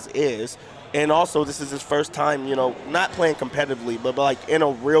as is. And also, this is his first time, not playing competitively, but like in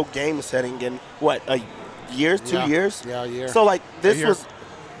a real game setting in, a year, 2 years? Yeah, a year. So, like,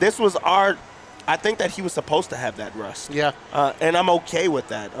 this was our – I think that he was supposed to have that rust. Yeah. And I'm okay with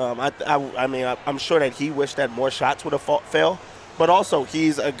that. I mean, I'm sure that he wished that more shots would have failed. But also,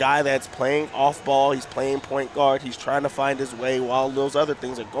 he's a guy that's playing off ball. He's playing point guard. He's trying to find his way while those other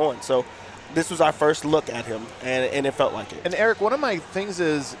things are going. So, this was our first look at him, and it felt like it. And, Eric, one of my things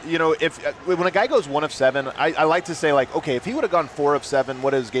is, if when a guy goes 1 of 7, I like to say, like, okay, if he would have gone 4 of 7, what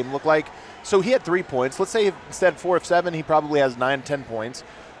does his game look like? So he had 3 points. Let's say instead 4 of 7, he probably has 9, 10 points.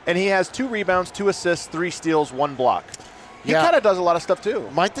 And he has 2 rebounds, 2 assists, 3 steals, 1 block. He kind of does a lot of stuff, too.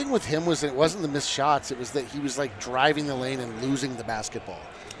 My thing with him was it wasn't the missed shots. It was that he was, like, driving the lane and losing the basketball.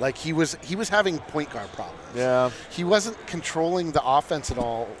 Like, he was having point guard problems. Yeah. He wasn't controlling the offense at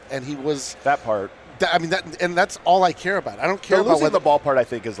all, and he was – that part. And that's all I care about. I don't care about losing the ball part. I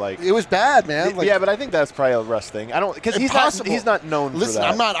think is like it was bad, man. Yeah, but I think that's probably a Russ thing. I don't because he's not known for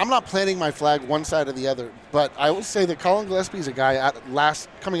that. I'm not planting my flag one side or the other. But I will say that Colin Gillespie is a guy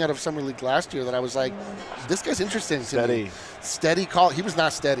coming out of Summer League last year that I was like, this guy's interesting. Steady call. He was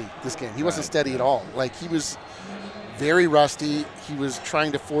not steady this game. He wasn't steady at all. Like he was very rusty. He was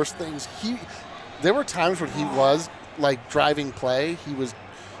trying to force things. There were times when he was like driving play. He was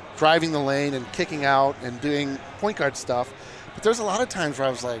driving the lane and kicking out and doing point guard stuff. But there's a lot of times where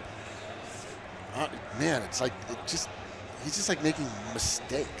I was like, man, it's like he's just like making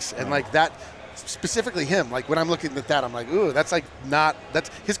mistakes. And like that, specifically him, like when I'm looking at that, I'm like, ooh, that's like not, that's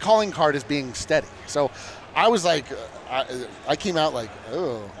his calling card is being steady. So I was like, I came out like,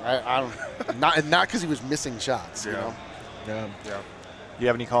 oh, I don't, not because he was missing shots, you know? Yeah. You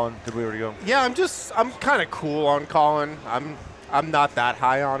have any Colin? Did we already go? Yeah, I'm kind of cool on Colin. I'm not that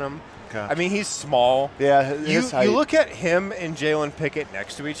high on him. Okay. I mean, he's small. Yeah, you look at him and Jalen Pickett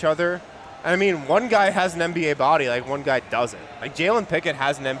next to each other. I mean, one guy has an NBA body, like one guy doesn't. Like Jalen Pickett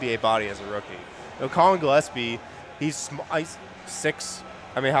has an NBA body as a rookie. You know, Colin Gillespie, he's 6.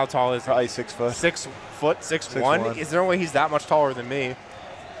 I mean, how tall is he? Probably 6 foot. 6 foot, 6'1". Is there no way he's that much taller than me?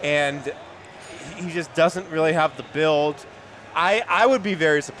 And he just doesn't really have the build. I would be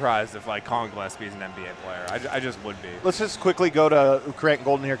very surprised if like Colin Gillespie is an NBA player. I just would be. Let's just quickly go to Grant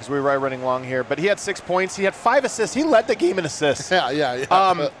Golden here because we were running long here. But he had 6 points. He had 5 assists. He led the game in assists. Yeah.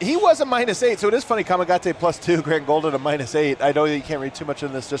 He was a -8, so it is funny. Kamagate +2, Grant Golden a -8. I know that you can't read too much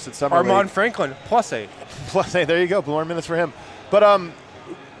in this just at summer Armand league. Franklin +8. +8. There you go. More minutes for him. But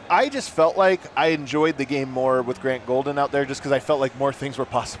I just felt like I enjoyed the game more with Grant Golden out there just because I felt like more things were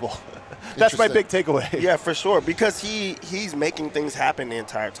possible. That's my big takeaway. Yeah, for sure, because he's making things happen the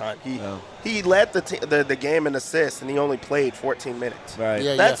entire time. He led the game in assists, and he only played 14 minutes. Right.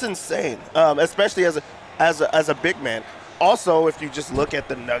 Yeah, That's insane, especially as a big man. Also, if you just look at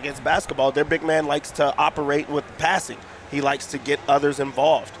the Nuggets basketball, their big man likes to operate with passing. He likes to get others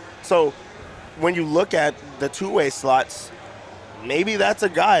involved. So when you look at the two-way slots, maybe that's a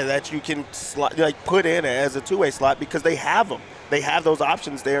guy that you can put in as a two-way slot because they have him. They have those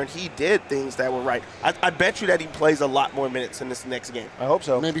options there, and he did things that were right. I bet you that he plays a lot more minutes in this next game. I hope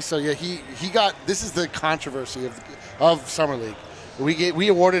so. Maybe so. Yeah, he got. This is the controversy of Summer League. We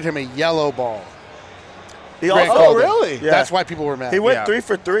awarded him a yellow ball. Really? Yeah. That's why people were mad. He went 3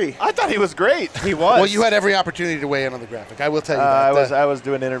 for 3. I thought he was great. He was. Well, you had every opportunity to weigh in on the graphic. I will tell you that. I was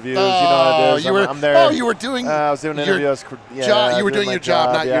doing interviews. You know how it is. I'm there. Oh, you were doing. I was doing interviews. You were doing your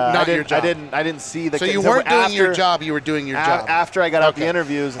job, not your job. I didn't see the. So you weren't doing your job. You were doing your job. After I got out the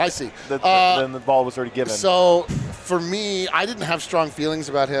interviews, I see. Then the ball was already given. So for me, I didn't have strong feelings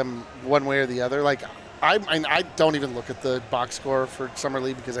about him one way or the other. Like I don't even look at the box score for Summer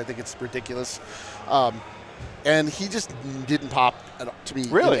League because I think it's ridiculous. And he just didn't pop to me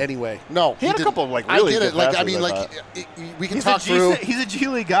in any way. No, he had a couple of really good passes, I mean, we can talk through. He's a G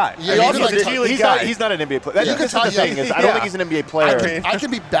League guy. Yeah, he's not an NBA player. This is the thing is, I don't think he's an NBA player. I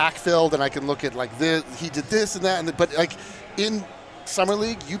can be backfilled and I can look at like this. He did this and that, but like in Summer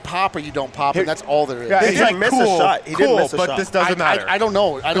League, you pop or you don't pop, and that's all there is. Yeah, he didn't miss a shot. He didn't miss a but shot. this doesn't matter. I don't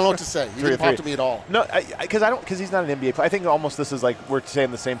know. I don't know what to say. He didn't pop to me at all. No, because he's not an NBA player. I think almost this is like we're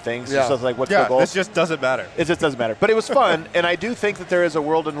saying the same things. Yeah. So it's like, what's the goal? This just doesn't matter. It just doesn't matter. But it was fun, and I do think that there is a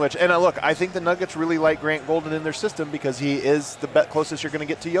world in which, and look, I think the Nuggets really like Grant Golden in their system because he is the closest you're going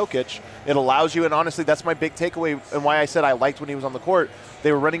to get to Jokic. It allows you, and honestly, that's my big takeaway and why I said I liked when he was on the court.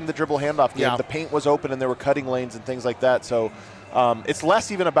 They were running the dribble handoff game. Yeah. The paint was open, and they were cutting lanes and things like that. So it's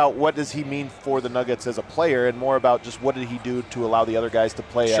less even about what does he mean for the Nuggets as a player and more about just what did he do to allow the other guys to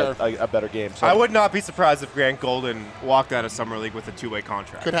play a better game. So I would not be surprised if Grant Golden walked out of Summer League with a two-way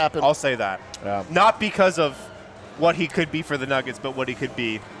contract. Could happen. I'll say that. Yeah. Not because of what he could be for the Nuggets, but what he could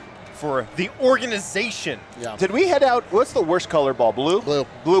be for the organization. Yeah. Did we head out? What's the worst color ball? Blue?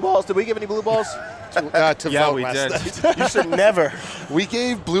 Blue balls? Did we give any blue balls? To we vote did. last night. You should never. We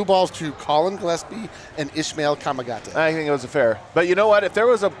gave blue balls to Colin Gillespie and Ishmael Kamagate. I think it was fair. But you know what? If there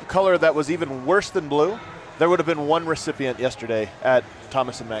was a color that was even worse than blue, there would have been one recipient yesterday at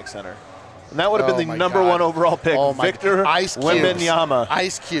Thomas and Mack Center. And that would have been the number one overall pick, Victor Wembanyama.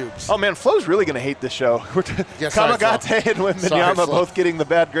 Ice cubes. Oh, man, Flo's really going to hate this show. Yes, Kamagate and Wembanyama both getting the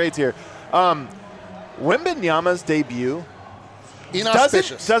bad grades here. Wembanyama's debut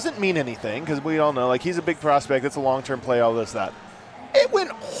doesn't mean anything because we all know, like, he's a big prospect. It's a long-term play, all this, that. It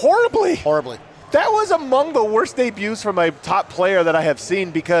went horribly. That was among the worst debuts from a top player that I have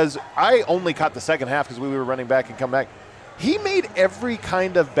seen because I only caught the second half because we were running back and come back. He made every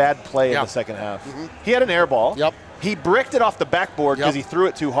kind of bad play in the second half. Mm-hmm. He had an air ball. Yep. He bricked it off the backboard because he threw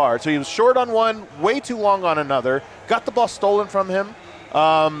it too hard. So he was short on one, way too long on another, got the ball stolen from him,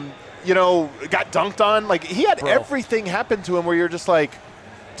 got dunked on. Like, he had everything happen to him where you're just like,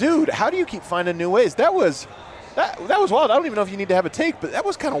 dude, how do you keep finding new ways? That was wild. I don't even know if you need to have a take, but that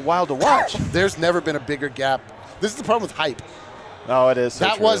was kind of wild to watch. There's never been a bigger gap. This is the problem with hype. Oh, it is. So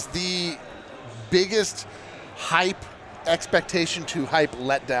that true. was the biggest hype expectation to hype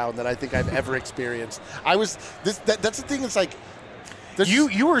letdown that I think I've ever experienced. That's the thing. It's like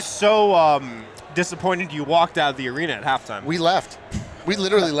you were so disappointed you walked out of the arena at halftime. We left. We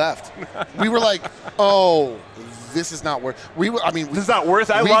literally left. We were like, oh, this is not worth. This is not worth.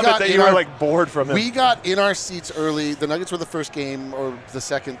 I love it that you were like bored from it. We got in our seats early. The Nuggets were the first game or the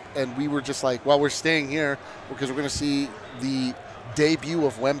second, and we were just like, well, we're staying here because we're going to see the debut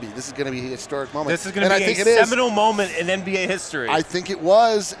of Wemby. This is going to be a historic moment. This is going to be a seminal moment in NBA history. I think it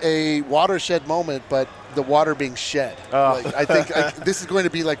was a watershed moment, but the water being shed. I think this is going to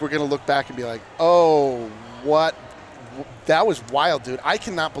be like we're going to look back and be like, oh, what? That was wild, dude. I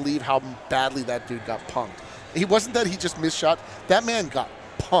cannot believe how badly that dude got punked. He wasn't that he just missed shot. That man got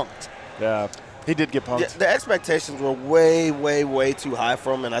punked. Yeah, he did get punked. Yeah, the expectations were way, way, way too high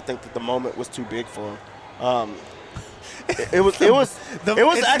for him, and I think that the moment was too big for him. It was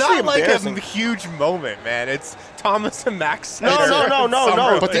actually not like embarrassing. a huge moment, man. It's Thomas and Max. No.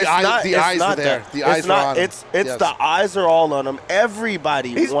 But the eyes are there. The eyes are on him. It's the eyes are all on him. Everybody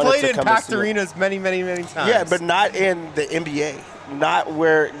He's wanted played to in come packed and see arenas many, many, many times. Yeah, but not in the NBA. Not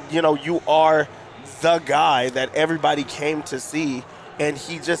where you are the guy that everybody came to see, and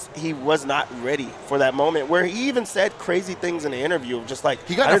he was not ready for that moment. Where he even said crazy things in the interview, of just like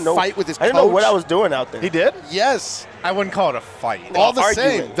he got in a fight with his coach. I didn't know what I was doing out there. He did? Yes. I wouldn't call it a fight. All the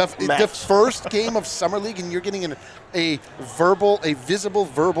same. Argument The first game of Summer League, and you're getting a visible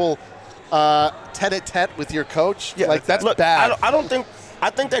verbal tete-a-tete with your coach. Yeah, that's look, bad. I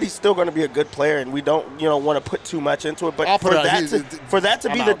think that he's still going to be a good player, and we don't, want to put too much into it. But for that to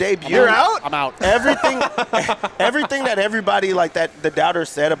be the debut, you're out. I'm out. Everything that everybody the doubters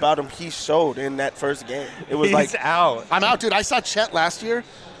said about him, he showed in that first game. It was he's out. I'm out, dude. I saw Chet last year,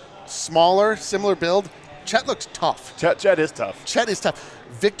 smaller, similar build. Chet looks tough. Chet is tough. Chet is tough.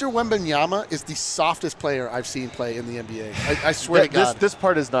 Victor Wembanyama is the softest player I've seen play in the NBA. I swear to God. This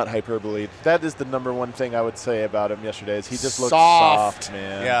part is not hyperbole. That is the number one thing I would say about him yesterday is he just looked soft, soft,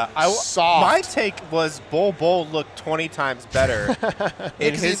 man. Yeah, soft. My take was Bol looked 20 times better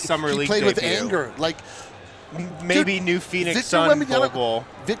in his summer league played debut. with anger. Maybe dude, New Phoenix Victor Sun Wembanyama, Bol.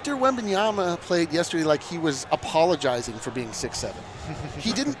 Victor Wembanyama played yesterday like he was apologizing for being 6'7".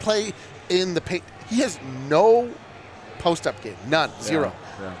 He didn't play in the paint. He has no post-up game. None. Zero.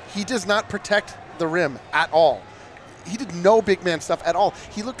 Yeah. He does not protect the rim at all. He did no big man stuff at all.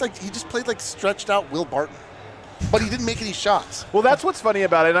 He looked like he just played like stretched out Will Barton. But he didn't make any shots. Well, that's what's funny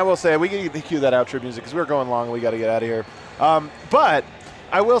about it, and I will say, we can cue that outro music because we're going long and we got to get out of here. But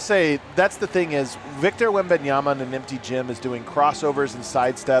I will say, that's the thing is, Victor Wembanyama in an empty gym is doing crossovers and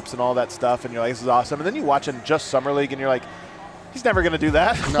sidesteps and all that stuff, and you're like, this is awesome. And then you watch him just Summer League, and you're like, he's never going to do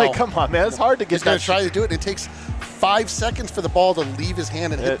that. No. Like, come on, man. It's hard to get He's going to try to do it, and it takes 5 seconds for the ball to leave his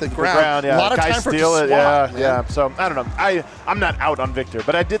hand and hit the ground. Yeah. A lot of Guys time for it to steal it. swat, man. Yeah. So, I don't know. I'm not out on Victor,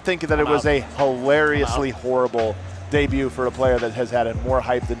 but I did think that it was a hilariously horrible debut for a player that has had more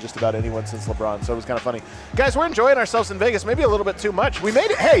hype than just about anyone since LeBron. So it was kind of funny. Guys, we're enjoying ourselves in Vegas. Maybe a little bit too much. We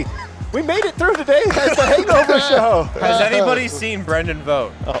made it. Hey, we made it through today. That's the Hangover Show. Has anybody seen Brendan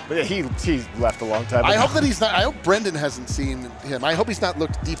vote? Oh, yeah, he left a long time ago. I hope that he's not. I hope Brendan hasn't seen him. I hope he's not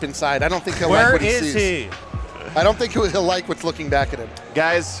looked deep inside. I don't think he'll like Where what he is sees. he? I don't think he'll like what's looking back at him.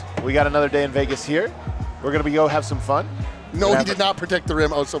 Guys, we got another day in Vegas here. We're going to go have some fun. No, he did not protect the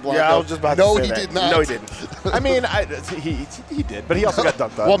rim. Oh, so Blanco. Yeah, I was just about to say that. Did not. No, he didn't. I mean, he did, but he also got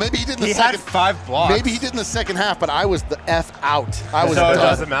dunked on. Well, maybe he did in the He second. had 5 blocks. Maybe he did in the second half, but I was the F out. I was So it done.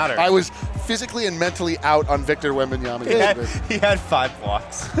 doesn't matter. I was physically and mentally out on Victor Wembanyama. He had 5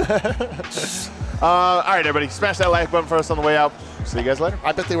 blocks. All right, everybody, smash that like button for us on the way out. See you guys later.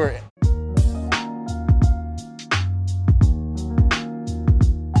 I bet they were